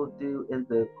they will do in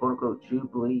the quote-unquote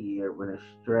Jubilee year when a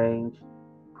strange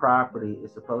property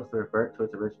is supposed to revert to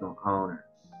its original owners.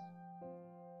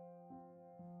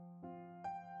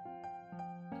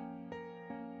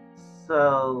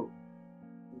 So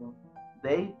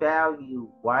they value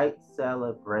white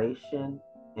celebration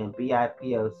and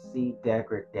BIPOC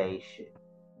degradation.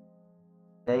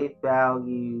 They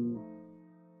value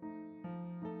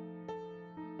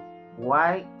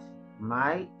white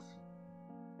might,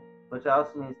 which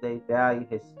also means they value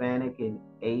Hispanic and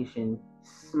Asian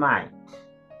smite.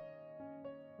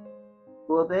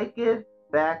 Will they give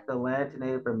back the land to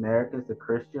Native Americans, the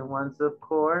Christian ones, of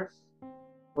course?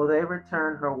 Will they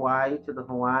return Hawaii to the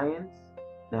Hawaiians?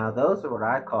 Now, those are what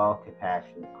I call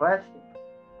compassionate questions.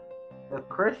 The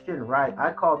Christian right,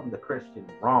 I call them the Christian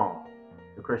wrong,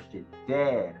 the Christian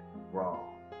dead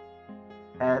wrong,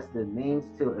 has the means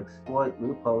to exploit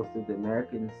loopholes through the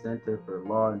American Center for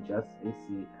Law and Justice,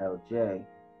 ACLJ,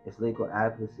 its legal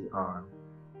advocacy arm.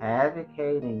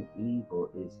 Advocating evil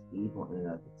is evil in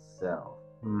and of itself.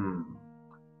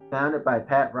 Founded by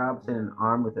Pat Robertson and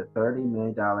armed with a $30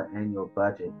 million annual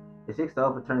budget, it seeks to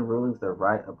overturn rulings the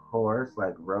right abhors,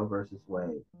 like Roe versus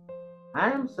Wade.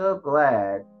 I am so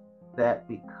glad that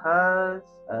because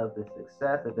of the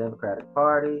success of the Democratic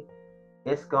Party,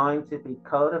 it's going to be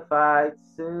codified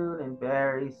soon and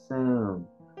very soon.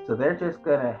 So they're just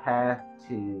going to have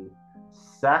to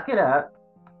suck it up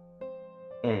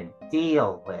and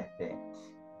deal with it.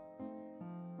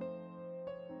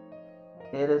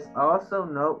 It is also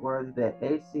noteworthy that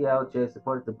ACLJ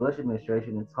supported the Bush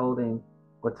administration in holding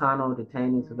Guantanamo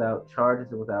detainees without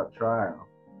charges and without trial.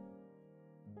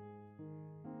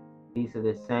 These are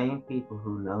the same people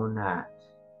who know not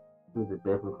who the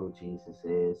biblical Jesus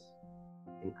is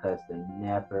because they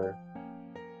never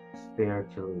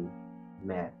spiritually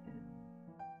met him.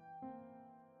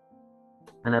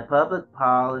 In a public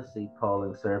policy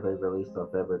polling survey released on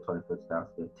February 25,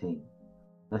 2015,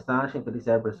 an astonishing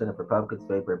 57% of Republicans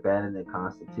favor abandoning the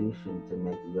Constitution to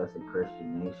make the U.S. a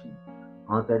Christian nation.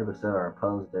 Only 30% are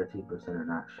opposed, 13% are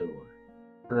not sure.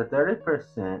 So the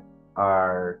 30%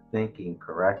 are thinking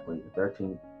correctly. The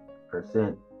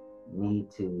 13%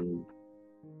 need to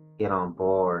get on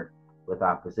board with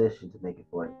opposition to make it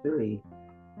 43.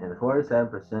 And the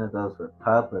 47% of those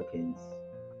Republicans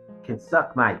can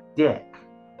suck my dick.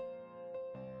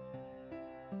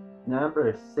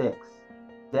 Number 6.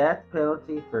 Death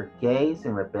penalty for gays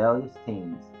and rebellious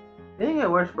teens. Being a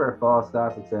worshiper of false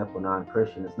gods, example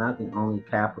non-Christian, is not the only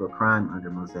capital crime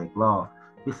under Mosaic law,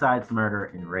 besides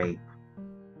murder and rape.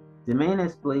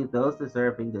 Dominionists believe those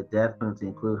deserving the death penalty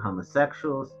include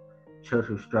homosexuals,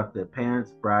 children who struck their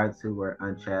parents, brides who were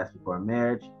unchaste before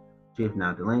marriage,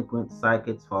 juvenile delinquents,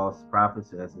 psychics, false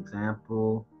prophets, as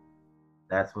example.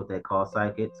 That's what they call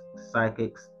psychics,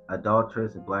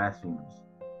 adulterers, and blasphemers.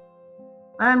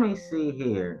 Let me see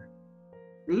here.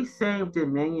 These same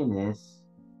dominionists,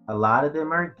 a lot of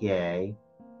them are gay.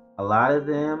 A lot of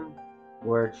them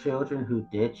were children who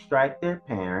did strike their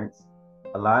parents.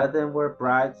 A lot of them were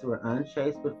brides who were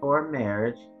unchaste before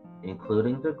marriage,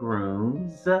 including the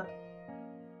grooms. A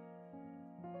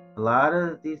lot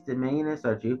of these dominionists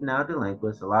are juvenile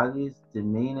delinquents. A lot of these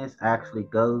dominionists actually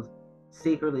go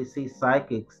secretly see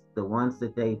psychics, the ones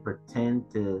that they pretend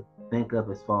to think of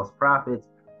as false prophets.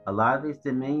 A lot of these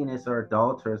dominionists are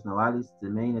adulterers, and a lot of these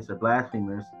dominionists are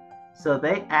blasphemers. So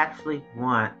they actually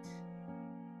want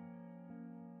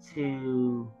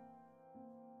to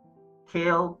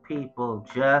kill people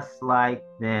just like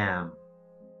them.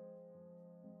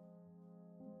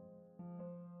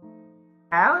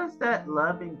 How is that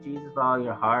loving Jesus with all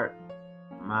your heart,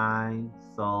 mind,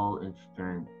 soul, and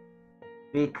strength?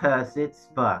 Because it's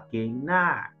fucking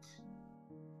not.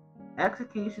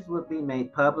 Executions would be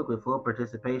made public with full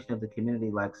participation of the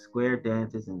community, like square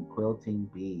dances and quilting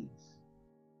bees.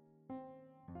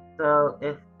 So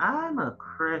if I'm a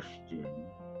Christian,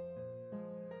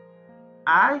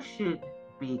 I should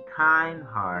be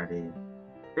kind-hearted.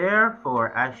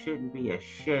 Therefore, I shouldn't be a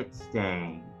shit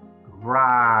stain.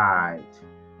 Right.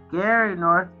 Gary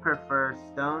North prefers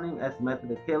stoning as a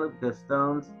method of killing because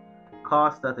stones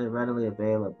cost nothing readily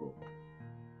available.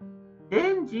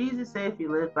 Didn't Jesus say if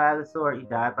you live by the sword, you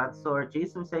die by the sword?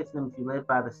 Jesus would say to them, if you live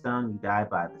by the stone, you die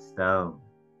by the stone.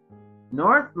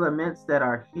 North laments that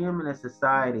our humanist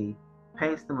society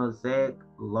paints the Mosaic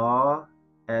law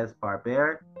as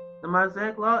barbaric. The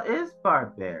Mosaic law is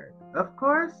barbaric. Of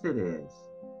course it is.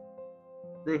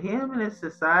 The humanist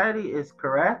society is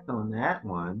correct on that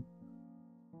one.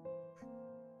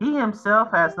 He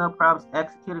himself has no problems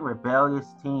executing rebellious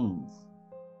teens.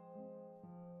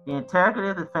 The integrity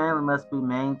of the family must be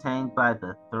maintained by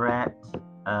the threat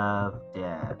of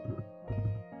death.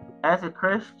 As a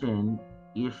Christian,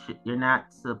 you're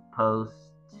not supposed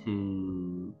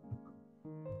to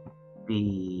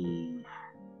be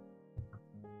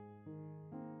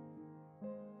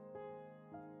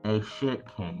a shit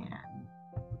can.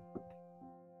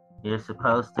 You're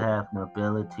supposed to have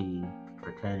nobility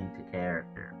pertaining to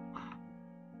character.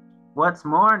 What's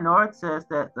more, North says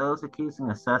that those accusing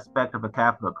a suspect of a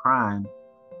capital crime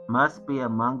must be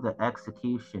among the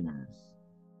executioners.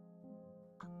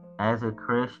 As a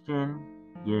Christian,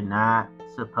 you're not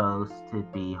supposed to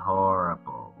be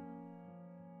horrible.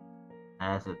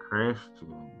 As a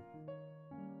Christian,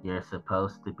 you're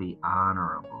supposed to be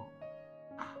honorable.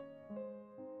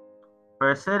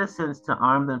 For citizens to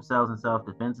arm themselves in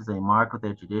self-defense is a mark of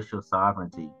their judicial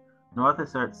sovereignty. North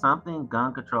asserts something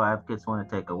gun control advocates want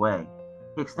to take away.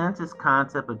 He extends his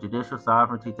concept of judicial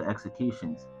sovereignty to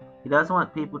executions. He doesn't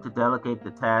want people to delegate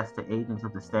the task to agents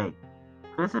of the state.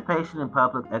 Participation in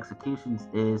public executions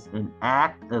is an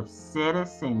act of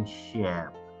citizenship.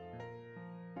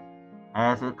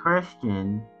 As a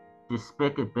Christian,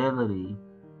 despicability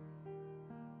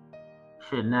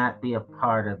should not be a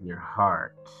part of your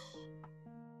heart.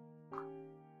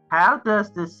 How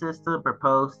does this system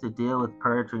propose to deal with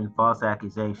perjury and false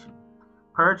accusation?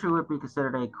 Perjury would be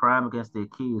considered a crime against the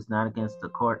accused, not against the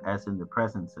court as in the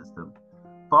present system.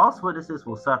 False witnesses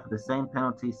will suffer the same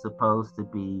penalties supposed to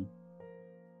be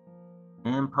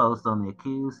imposed on the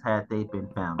accused had they been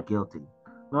found guilty.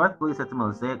 North believes that the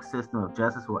Mosaic system of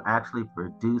justice will actually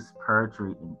reduce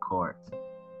perjury in court.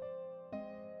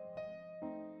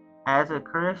 As a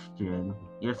Christian,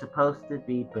 you're supposed to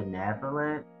be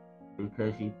benevolent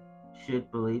because you should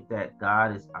believe that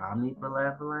God is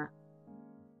omnibenevolent.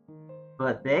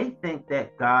 But they think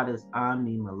that God is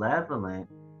omnimalevolent.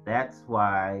 That's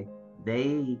why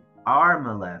they are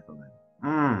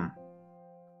malevolent.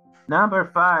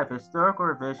 Number 5, historical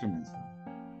revisionism.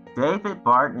 David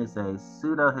Barton is a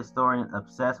pseudo-historian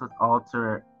obsessed with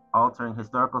altering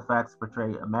historical facts to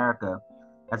portray America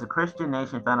as a Christian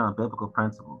nation founded on biblical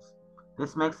principles.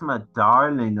 This makes him a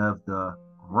darling of the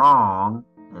wrong,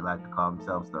 they like to call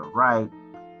themselves the right,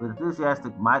 with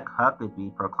enthusiastic Mike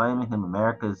Huckabee proclaiming him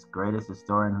America's greatest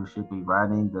historian who should be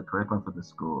writing the curriculum for the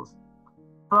schools.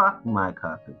 Fuck Mike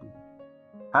Huckabee.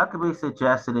 Huckabee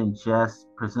suggested in jest,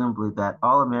 presumably, that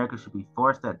all Americans should be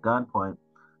forced at gunpoint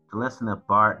to listen to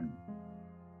Barton.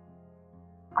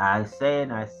 I say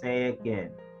and I say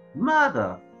again,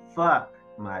 motherfucker, Fuck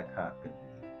Mike Huckabee.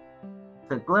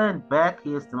 To Glenn Beck,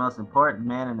 he is the most important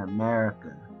man in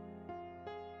America.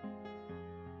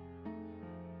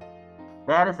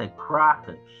 That is a crock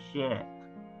of shit.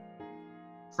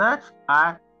 Such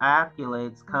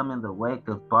accolades come in the wake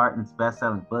of Barton's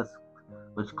best-selling books,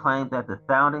 which claimed that the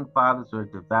founding fathers were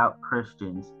devout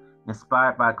Christians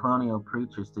inspired by colonial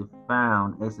preachers to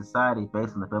found a society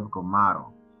based on the biblical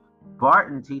model.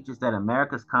 Barton teaches that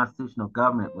America's constitutional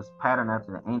government was patterned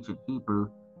after the ancient Hebrew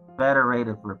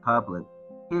federative republic.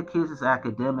 He accuses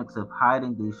academics of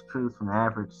hiding these truths from the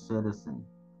average citizen.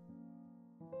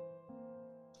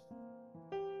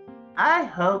 I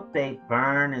hope they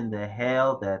burn in the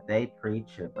hell that they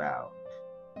preach about.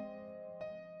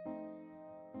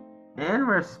 In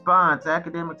response,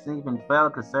 academics and even fellow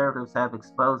conservatives have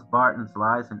exposed Barton's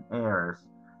lies and errors.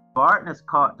 Barton is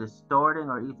caught distorting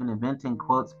or even inventing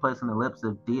quotes placed on the lips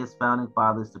of deist founding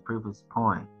fathers to prove his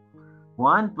point.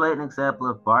 One blatant example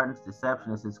of Barton's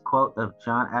deception is his quote of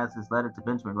John Adams' letter to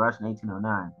Benjamin Rush in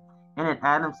 1809. In it,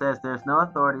 Adams says, "There is no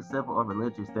authority, civil or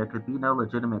religious. There could be no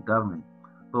legitimate government,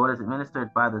 but what is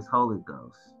administered by this Holy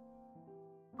Ghost.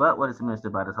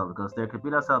 There could be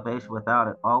no salvation without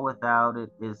it. All without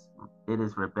it is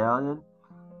rebellion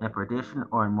and perdition,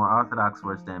 or in more orthodox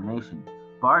words, damnation."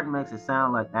 Barton makes it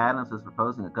sound like Adams was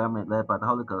proposing a government led by the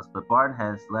Holy Ghost, but Barton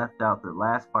has left out the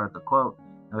last part of the quote,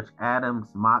 in which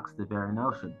Adams mocks the very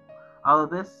notion. Although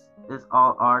this is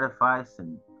all artifice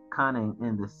and cunning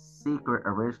in the secret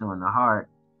original in the heart,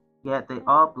 yet they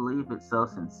all believe it so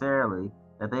sincerely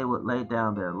that they would lay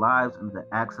down their lives under the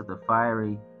axe of the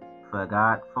fiery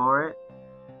fagot for it.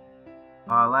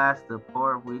 Alas, the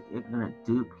poor, weak, ignorant,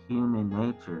 dupe human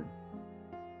nature.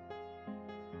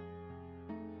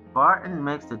 Barton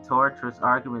makes the torturous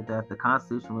argument that the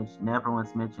Constitution, which never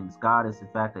once mentions God, is in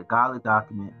fact a godly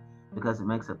document because it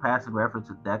makes a passive reference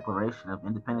to the Declaration of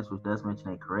Independence, which does mention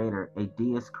a creator, a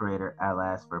deist creator,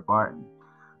 alas for Barton.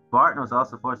 Barton was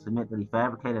also forced to admit that he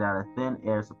fabricated out of thin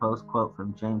air a supposed quote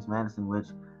from James Madison,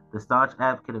 which the staunch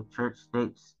advocate of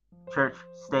church-state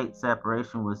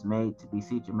separation was made to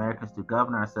beseech Americans to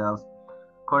govern ourselves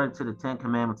according to the Ten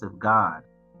Commandments of God.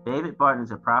 David Barton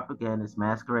is a propagandist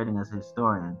masquerading as a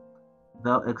historian.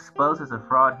 Though exposed as a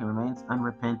fraud, he remains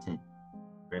unrepentant.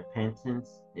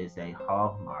 Repentance is a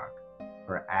hallmark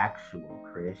for actual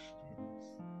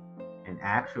Christians. And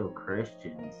actual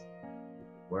Christians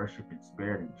worship in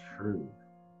spirit and truth.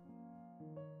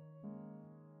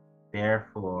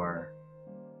 Therefore,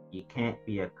 you can't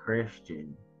be a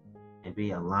Christian and be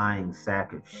a lying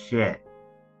sack of shit.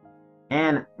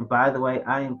 And by the way,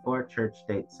 I am for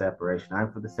church-state separation.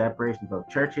 I'm for the separation of both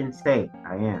church and state.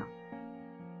 I am.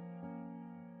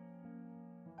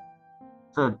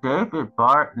 So David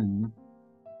Barton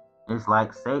is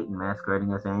like Satan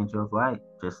masquerading as an angel of light,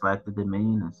 just like the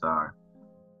Dominionists are.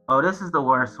 Oh, this is the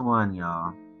worst one,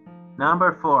 y'all.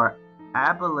 Number 4,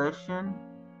 abolition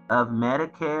of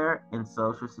Medicare and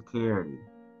Social Security.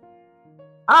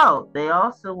 Oh, they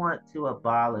also want to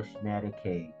abolish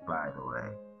Medicaid, by the way.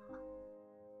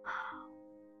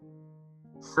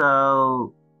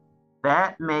 So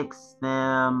that makes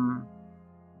them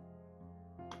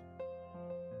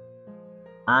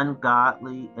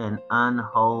ungodly and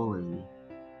unholy.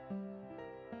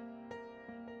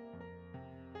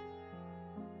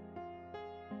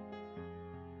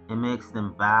 It makes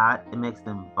them bad. It makes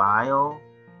them vile.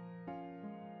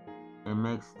 It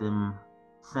makes them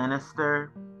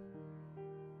sinister.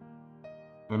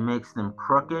 It makes them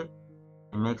crooked.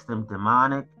 It makes them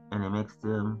demonic, and it makes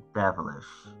them devilish.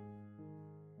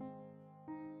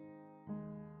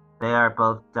 They are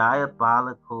both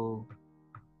diabolical,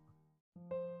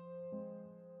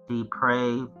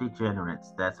 depraved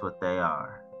degenerates. That's what they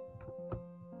are.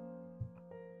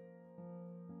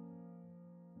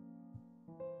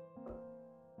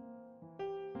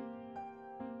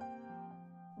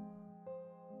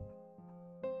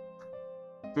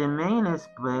 Dominionists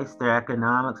base their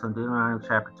economics on Deuteronomy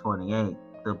chapter 28,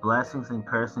 the blessings and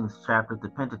cursings chapter of the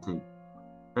Pentateuch.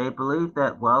 They believe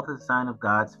that wealth is a sign of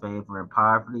God's favor and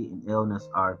poverty and illness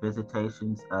are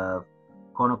visitations of,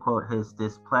 quote unquote, his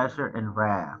displeasure and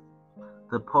wrath.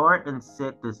 The poor and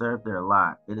sick deserve their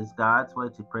lot. It is God's way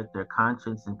to prick their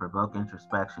conscience and provoke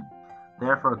introspection.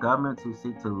 Therefore, governments who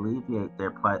seek to alleviate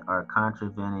their plight are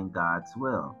contravening God's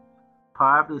will.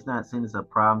 Poverty is not seen as a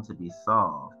problem to be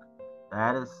solved.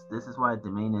 This is why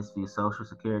Dominionists view Social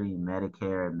Security,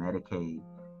 Medicare, and Medicaid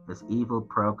as evil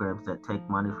programs that take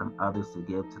money from others to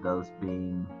give to those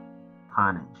being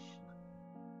punished.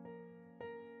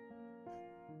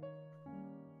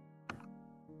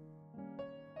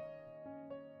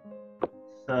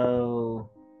 So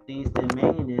these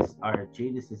dominionists are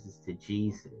Judases to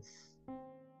Jesus.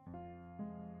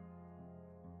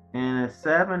 In a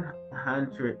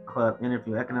 700 Club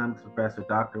interview, economics professor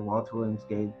Dr. Walter Williams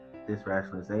gave this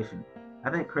rationalization.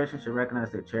 I think Christians should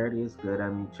recognize that charity is good. I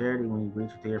mean, charity when you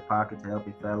reach into your pocket to help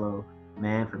your fellow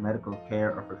man for medical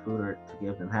care or for food or to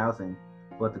give them housing.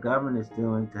 What the government is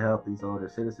doing to help these older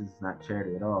citizens is not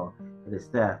charity at all. It is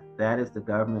theft. That is the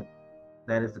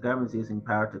government's using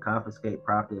power to confiscate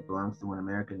property that belongs to one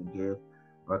American and give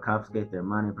or confiscate their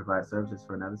money and provide services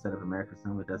for another set of Americans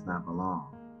whom it does not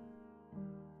belong.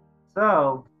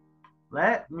 So,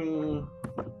 let me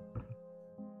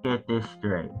get this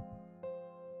straight.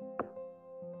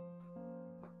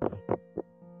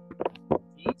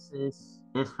 Jesus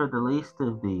is for the least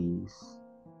of these,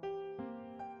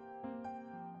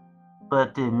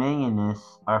 but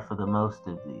dominionists are for the most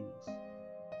of these.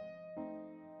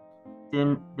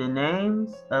 The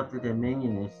names of the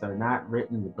dominionists are not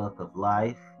written in the book of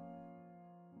life.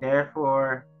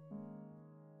 Therefore,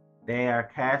 they are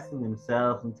casting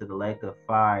themselves into the lake of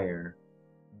fire,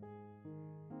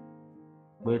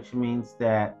 which means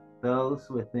that those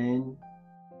within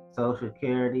Social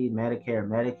Security, Medicare,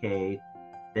 Medicaid,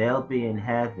 they'll be in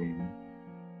heaven,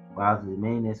 while the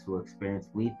dominionists will experience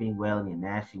weeping, wailing, and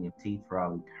gnashing of teeth for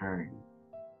all eternity.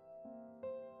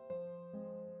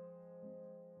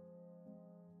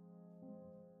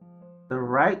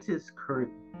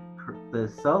 The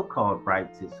so-called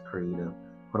righteous creed of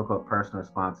quote-unquote personal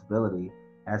responsibility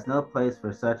has no place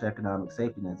for such economic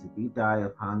safety nets. If you die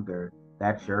of hunger,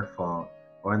 that's your fault.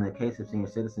 Or in the case of senior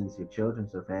citizens, your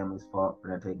children's or family's fault for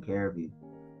not taking care of you.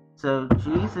 So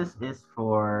Jesus is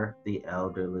for the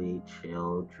elderly,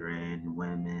 children,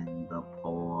 women, the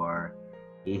poor.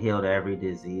 He healed every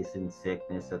disease and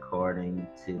sickness according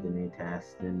to the New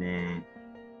Testament.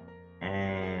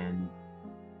 And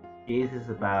Jesus is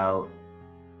about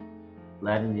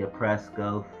letting the oppressed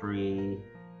go free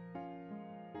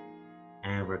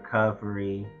and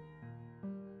recovery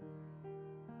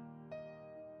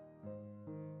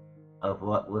of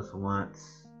what was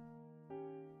once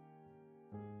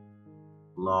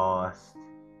lost.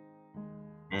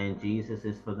 And Jesus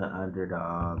is for the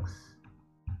underdogs.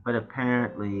 But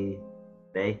apparently,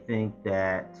 they think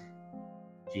that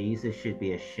Jesus should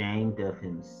be ashamed of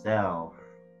himself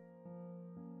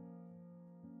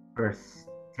for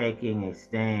taking a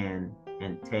stand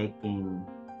and taking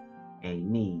a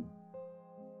knee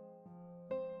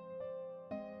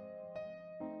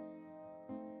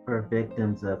for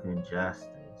victims of injustice.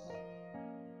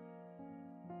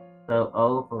 So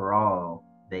overall,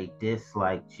 they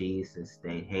dislike Jesus,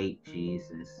 they hate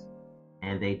Jesus,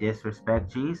 and they disrespect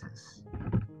Jesus.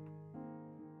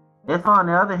 If on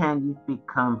the other hand you've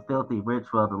become filthy rich,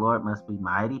 well, the Lord must be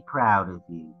mighty proud of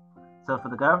you. So for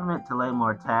the government to lay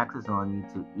more taxes on you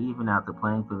to even out the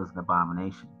playing field is an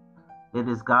abomination. It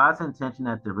is God's intention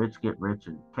that the rich get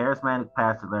richer. Charismatic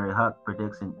pastor Larry Huck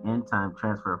predicts an end-time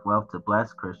transfer of wealth to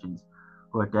blessed Christians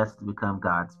who are destined to become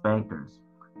God's bankers.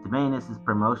 Dominionist's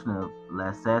promotion of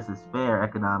laissez-faire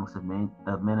economics of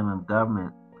minimum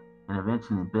government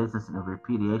intervention in business and a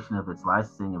repudiation of its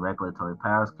licensing and regulatory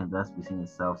powers can thus be seen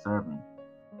as self-serving.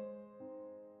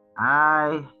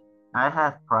 I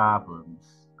have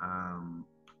problems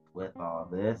with all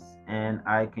this, and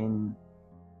I can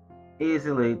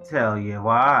easily tell you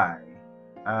why.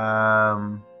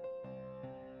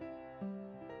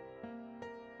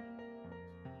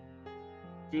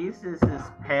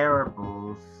 Jesus'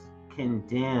 parables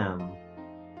condemn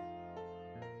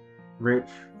rich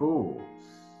fools.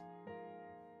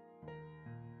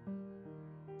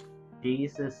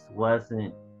 Jesus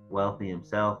wasn't wealthy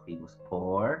himself. He was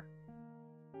poor.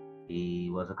 He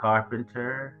was a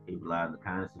carpenter. He relied on the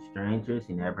kindness of strangers.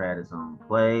 He never had his own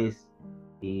place.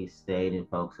 He stayed in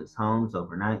folks' homes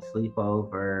overnight,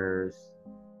 sleepovers.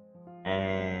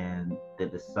 And the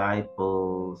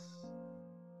disciples,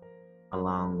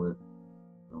 along with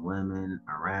the women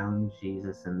around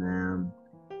Jesus and them,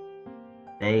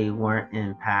 they weren't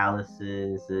in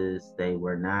palaces. They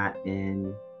were not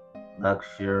in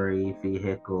luxury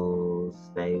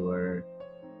vehicles. They were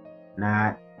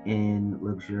not in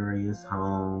luxurious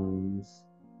homes.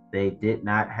 They did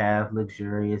not have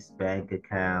luxurious bank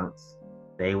accounts.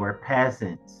 They were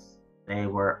peasants. They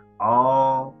were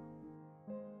all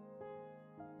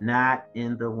not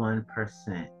in the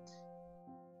 1%.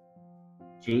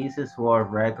 Jesus wore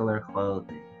regular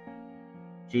clothing.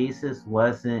 Jesus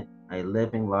wasn't a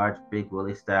living large big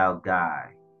Willie style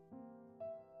guy.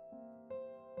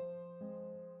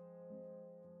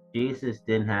 Jesus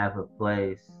didn't have a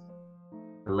place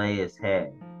to lay his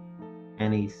head.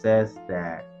 And he says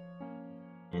that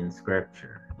in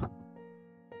scripture.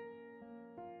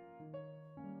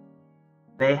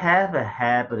 They have a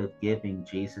habit of giving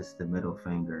Jesus the middle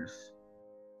fingers.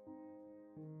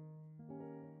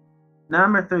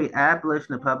 Number 3,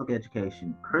 abolition of public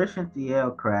education. Christian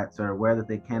theocrats are aware that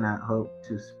they cannot hope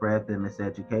to spread the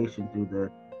miseducation through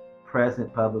the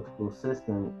present public school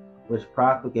system, which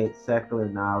propagates secular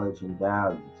knowledge and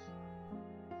values.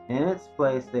 In its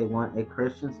place, they want a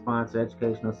Christian-sponsored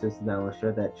educational system that will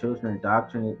ensure that children are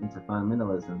indoctrinated into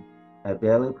fundamentalism, have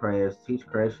daily prayers, teach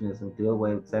creationism, do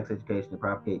away with sex education, and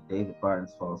propagate David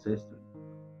Barton's false history.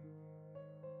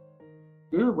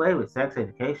 Do away with sex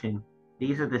education?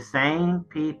 These are the same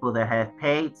people that have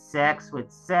paid sex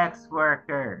with sex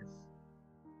workers,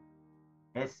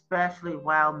 especially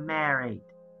while married.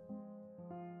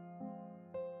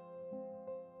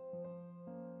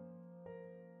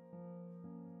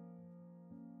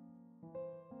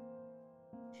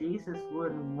 Jesus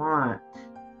wouldn't want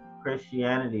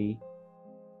Christianity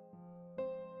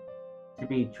to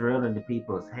be drilled into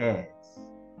people's heads,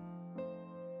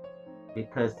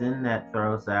 because then that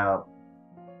throws out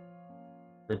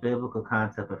the biblical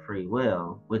concept of free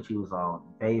will, which he was all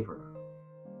in favor of.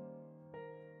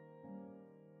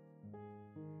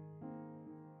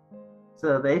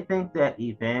 So they think that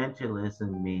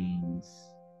evangelism means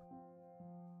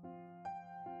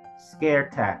scare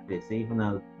tactics, even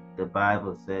though the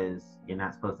Bible says you're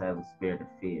not supposed to have a spirit of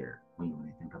fear when you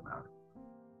really think about it.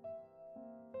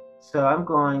 So I'm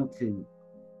going to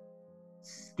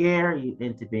scare you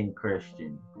into being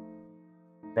Christian.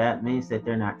 That means that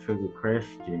they're not truly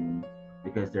Christian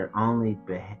because they're only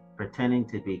pretending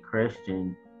to be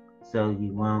Christian so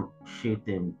you won't shoot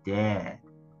them dead.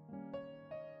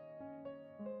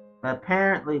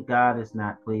 Apparently, God is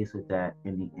not pleased with that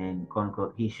in the end, quote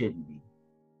unquote, he shouldn't be.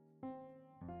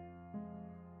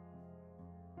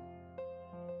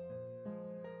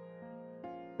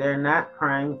 They're not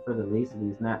praying for the least of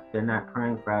these, they're not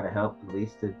praying for how to help the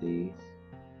least of these.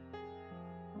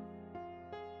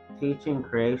 Teaching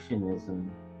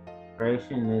creationism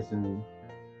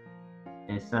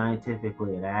is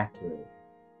scientifically inaccurate.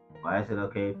 Why is it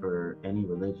okay for any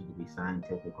religion to be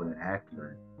scientifically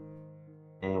inaccurate?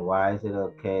 And why is it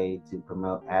okay to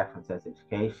promote African sex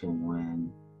education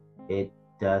when it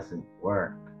doesn't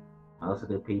work? Most of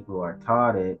the people who are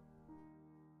taught it,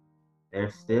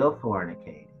 they're still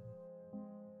fornicating.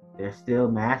 They're still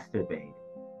masturbating.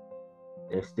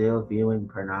 They're still viewing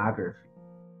pornography.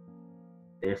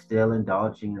 They're still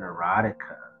indulging in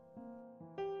erotica.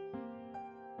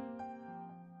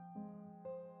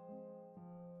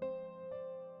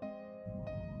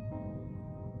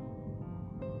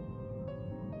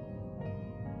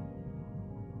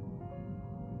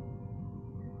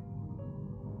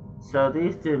 So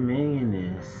these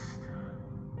dominionists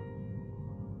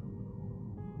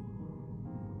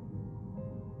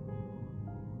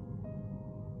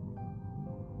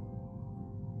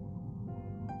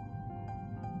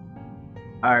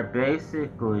are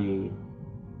basically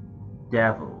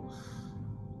devils.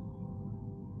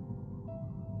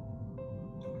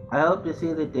 I hope to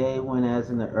see the day when, as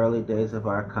in the early days of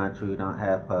our country, we don't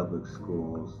have public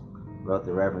schools, wrote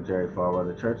the Reverend Jerry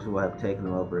Falwell. The churches will have taken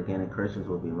them over again and Christians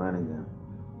will be running them.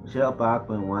 Michelle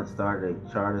Bachmann once started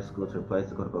a charter school to replace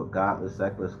the quote-unquote godless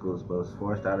secular schools, but was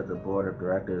forced out of the board of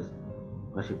directors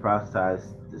when she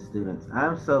proselytized the students.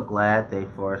 I'm so glad they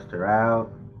forced her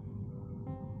out.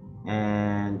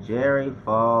 And Jerry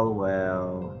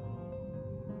Falwell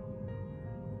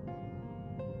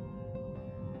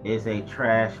is a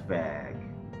trash bag.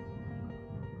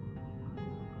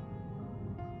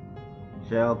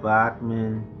 Michelle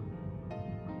Bachmann,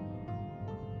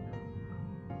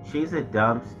 she's a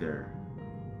dumpster.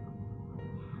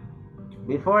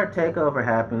 Before a takeover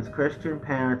happens, Christian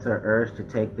parents are urged to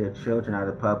take their children out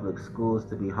of public schools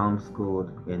to be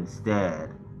homeschooled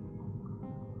instead.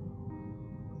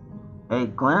 A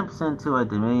glimpse into a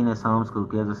dominionist homeschool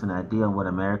gives us an idea on what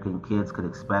American kids could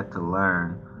expect to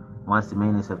learn once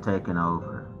dominionists have taken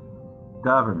over.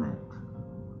 Government.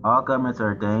 All governments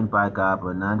are ordained by God,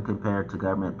 but none compared to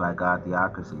government by God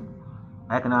theocracy.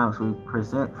 Economics. We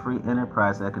present free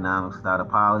enterprise economics without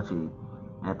apology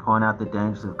and point out the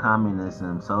dangers of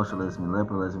communism, socialism, and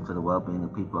liberalism to the well-being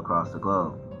of people across the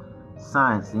globe.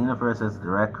 Science. The universe is a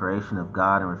direct creation of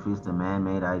God and refutes the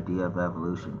man-made idea of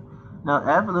evolution. No,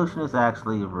 evolution is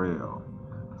actually real.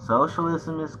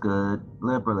 Socialism is good,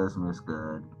 liberalism is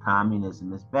good,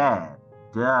 communism is bad.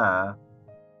 Duh.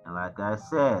 And like I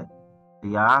said,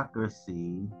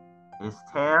 theocracy is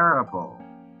terrible.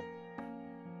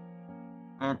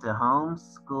 And to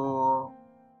homeschool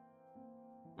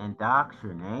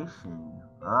indoctrination,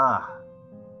 ugh,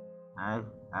 I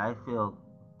feel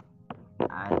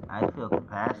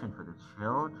compassion for the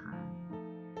children.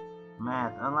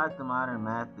 Math. Unlike the modern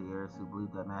math theorists who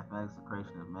believe that mathematics is the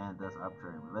creation of man, thus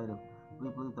arbitrary and relative, we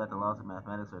believe that the laws of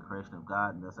mathematics are a creation of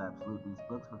God and thus absolute. These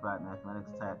books provide mathematics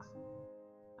texts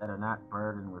that are not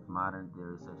burdened with modern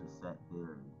theories such as set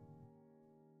theory.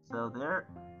 So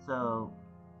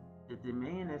the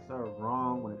dominionists are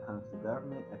wrong when it comes to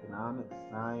government, economics,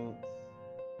 science,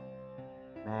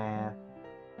 math,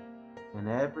 and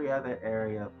every other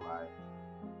area of life.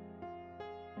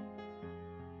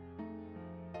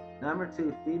 Number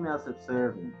 2, female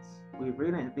subservience. We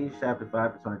read in Ephesians chapter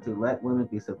 5 verse 22, let women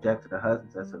be subject to their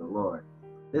husbands as to the Lord.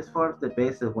 This forms the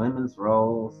basis of women's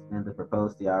roles in the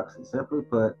proposed theocracy. Simply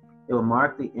put, it will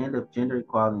mark the end of gender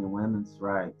equality and women's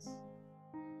rights.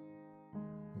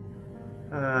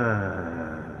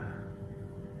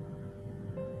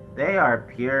 They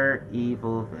are pure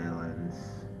evil villains.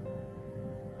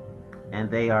 And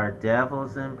they are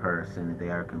devils in person. They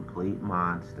are complete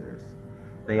monsters.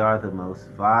 They are the most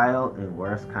vile and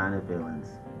worst kind of villains.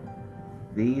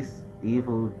 These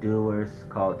evil doers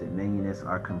called dominionists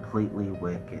are completely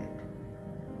wicked.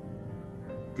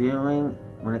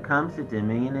 When it comes to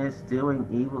dominionists, doing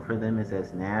evil for them is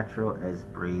as natural as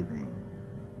breathing.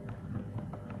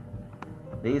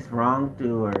 These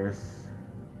wrongdoers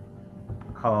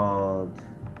called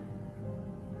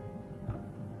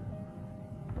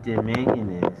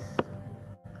dominionists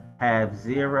have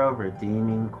zero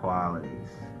redeeming qualities.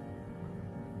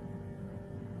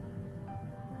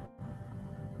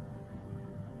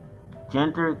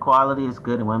 Gender equality is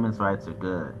good and women's rights are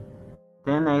good.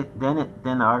 Then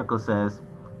the article says,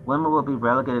 women will be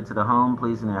relegated to the home,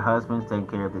 pleasing their husbands, taking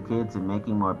care of the kids, and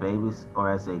making more babies,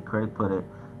 or as a critic put it,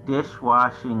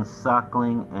 dishwashing,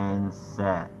 suckling, and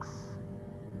sex.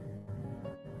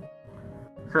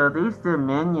 So these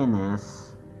dominionists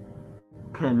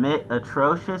commit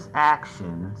atrocious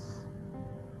actions,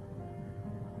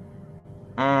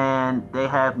 and they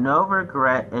have no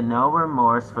regret and no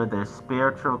remorse for their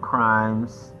spiritual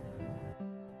crimes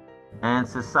and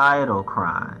societal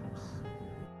crimes.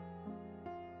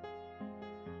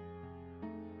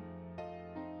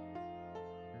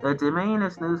 The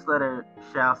Dominionist newsletter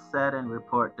Shall Set and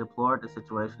Report deplored the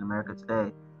situation in America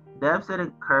today. The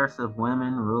devastating curse of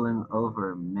women ruling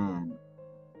over men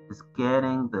is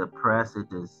getting the press it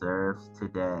deserves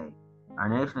today. Our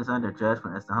nation is under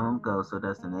judgment. As the home goes, so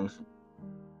does the nation.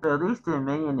 So these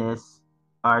dominionists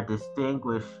are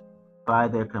distinguished by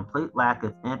their complete lack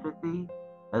of empathy,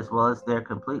 as well as their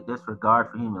complete disregard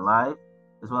for human life,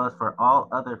 as well as for all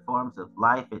other forms of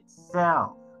life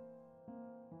itself.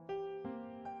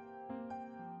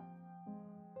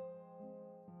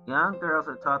 Young girls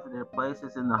are taught that their place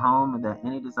is in the home and that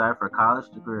any desire for a college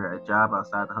degree or a job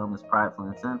outside the home is prideful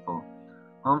and sinful.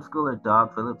 Homeschooler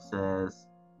Doug Phillips says,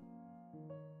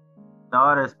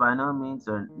 daughters by no means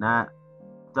are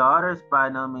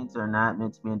not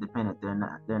meant to be independent.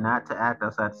 They're not to act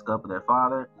outside the scope of their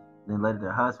father, and then later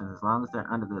their husbands. As long as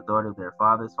they're under the authority of their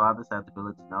fathers have the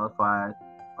ability to nullify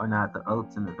or not the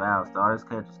oaths and the vows. Daughters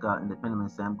can't just go out independently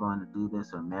and say, I'm going to do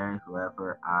this or marry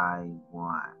whoever I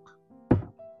want.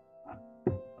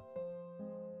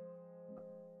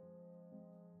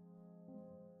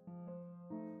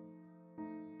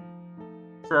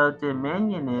 So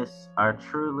dominionists are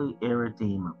truly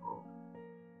irredeemable.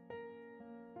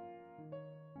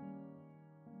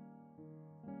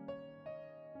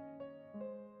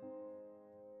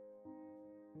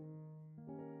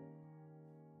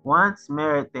 Once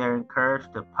married, they are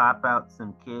encouraged to pop out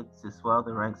some kids to swell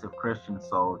the ranks of Christian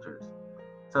soldiers.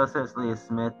 So says Leah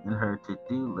Smith in her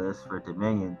to-do list for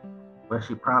Dominion, where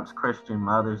she prompts Christian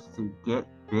mothers to get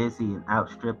busy and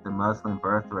outstrip the Muslim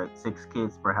birth rate, 6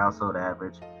 kids per household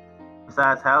average.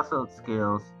 Besides household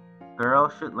skills,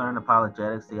 girls should learn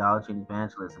apologetics, theology, and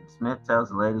evangelism. Smith tells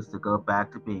the ladies to go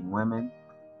back to being women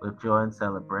with joy and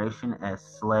celebration as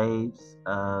slaves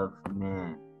of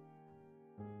men.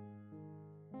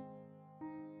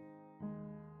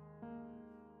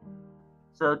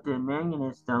 So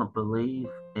dominionists don't believe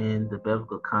in the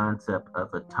biblical concept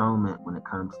of atonement when it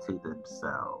comes to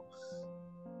themselves.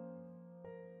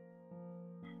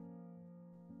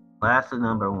 Lastly,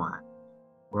 number 1,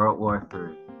 World War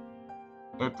III.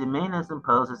 If dominionism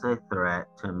poses a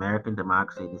threat to American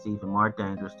democracy, it is even more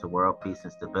dangerous to world peace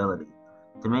and stability.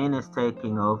 Dominionists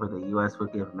taking over the U.S.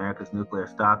 would give America's nuclear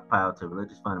stockpile to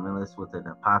religious fundamentalists with an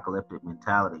apocalyptic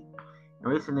mentality.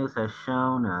 And recent news has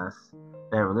shown us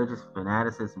that religious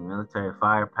fanaticism and military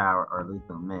firepower are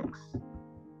lethal mix.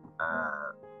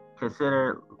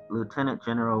 Consider Lieutenant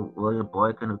General William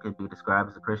Boykin, who can be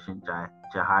described as a Christian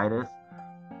jihadist.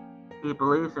 He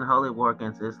believes in holy war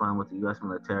against Islam with the U.S.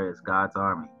 military as God's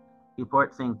army.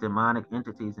 Report seeing demonic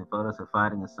entities in photos of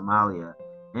fighting in Somalia,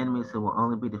 enemies who will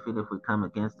only be defeated if we come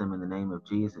against them in the name of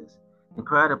Jesus.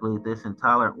 Incredibly, this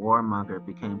intolerant warmonger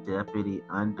became Deputy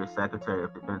Undersecretary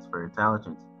of Defense for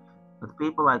Intelligence. With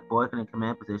people like Boykin in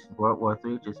command positions, World War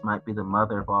III just might be the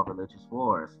mother of all religious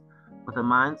wars. With a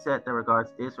mindset that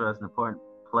regards Israel as an important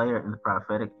player in the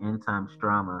prophetic end times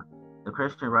drama, the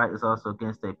Christian right is also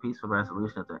against a peaceful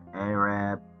resolution of the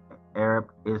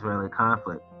Arab-Israeli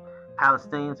conflict.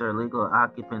 Palestinians are legal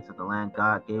occupants of the land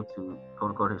God gave to,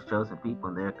 quote unquote, his chosen people,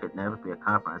 and there could never be a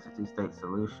compromise, a two-state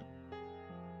solution.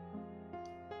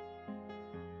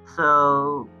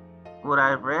 So, what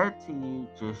I read to you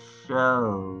just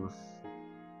shows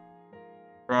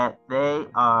that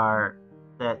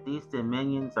these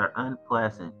dominions are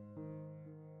unpleasant.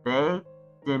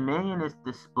 Dominionists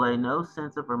display no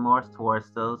sense of remorse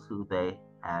towards those who they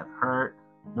have hurt,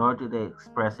 nor do they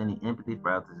express any empathy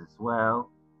for others as well.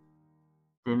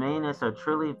 Dominionists are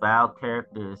truly vile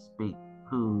characters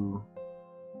who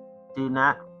do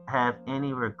not have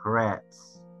any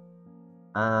regrets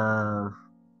of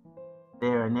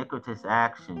their iniquitous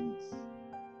actions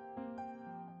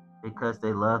because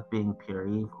they love being pure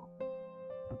evil.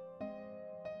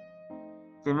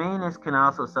 Dominionists can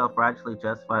also self-righteously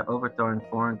justify overthrowing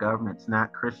foreign governments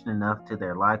not Christian enough to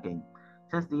their liking.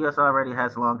 Since the U.S. already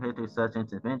has a long history of such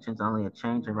interventions, only a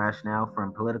change in rationale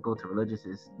from political to religious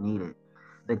is needed.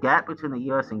 The gap between the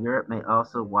U.S. and Europe may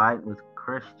also widen with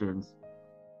Christians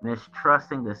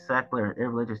mistrusting the secular and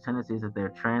irreligious tendencies of their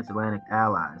transatlantic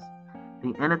allies.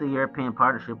 The end of the European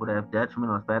partnership would have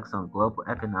detrimental effects on global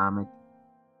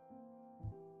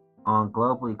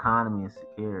economy and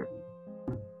security.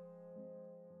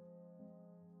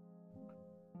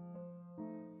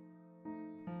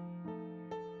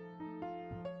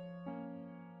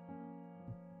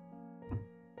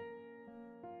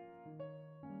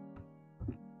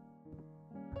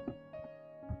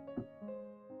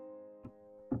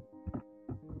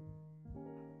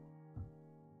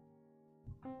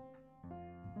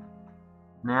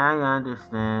 Now you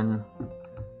understand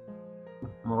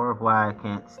more of why I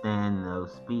can't stand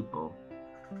those people.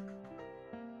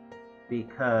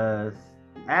 Because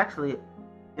actually,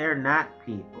 they're not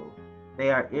people.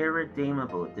 They are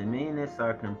irredeemable. Dominionists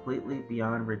are completely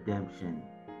beyond redemption.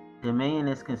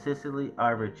 Dominionists consistently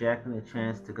are rejecting the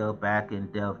chance to go back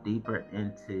and delve deeper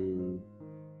into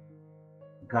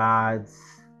God's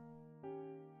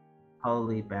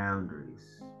holy boundaries.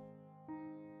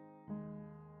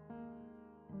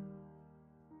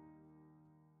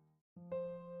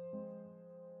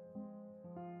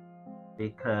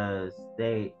 Because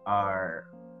they are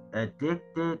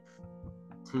addicted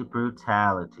to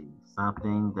brutality,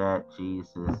 something that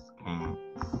Jesus can't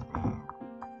stand,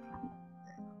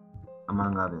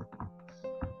 among other things.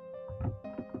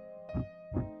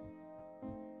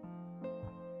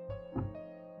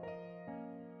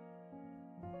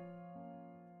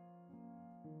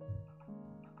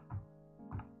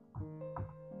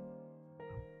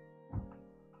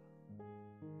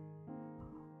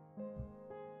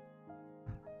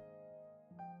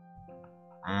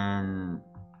 And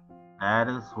that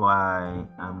is why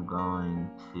I'm going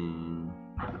to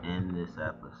end this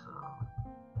episode.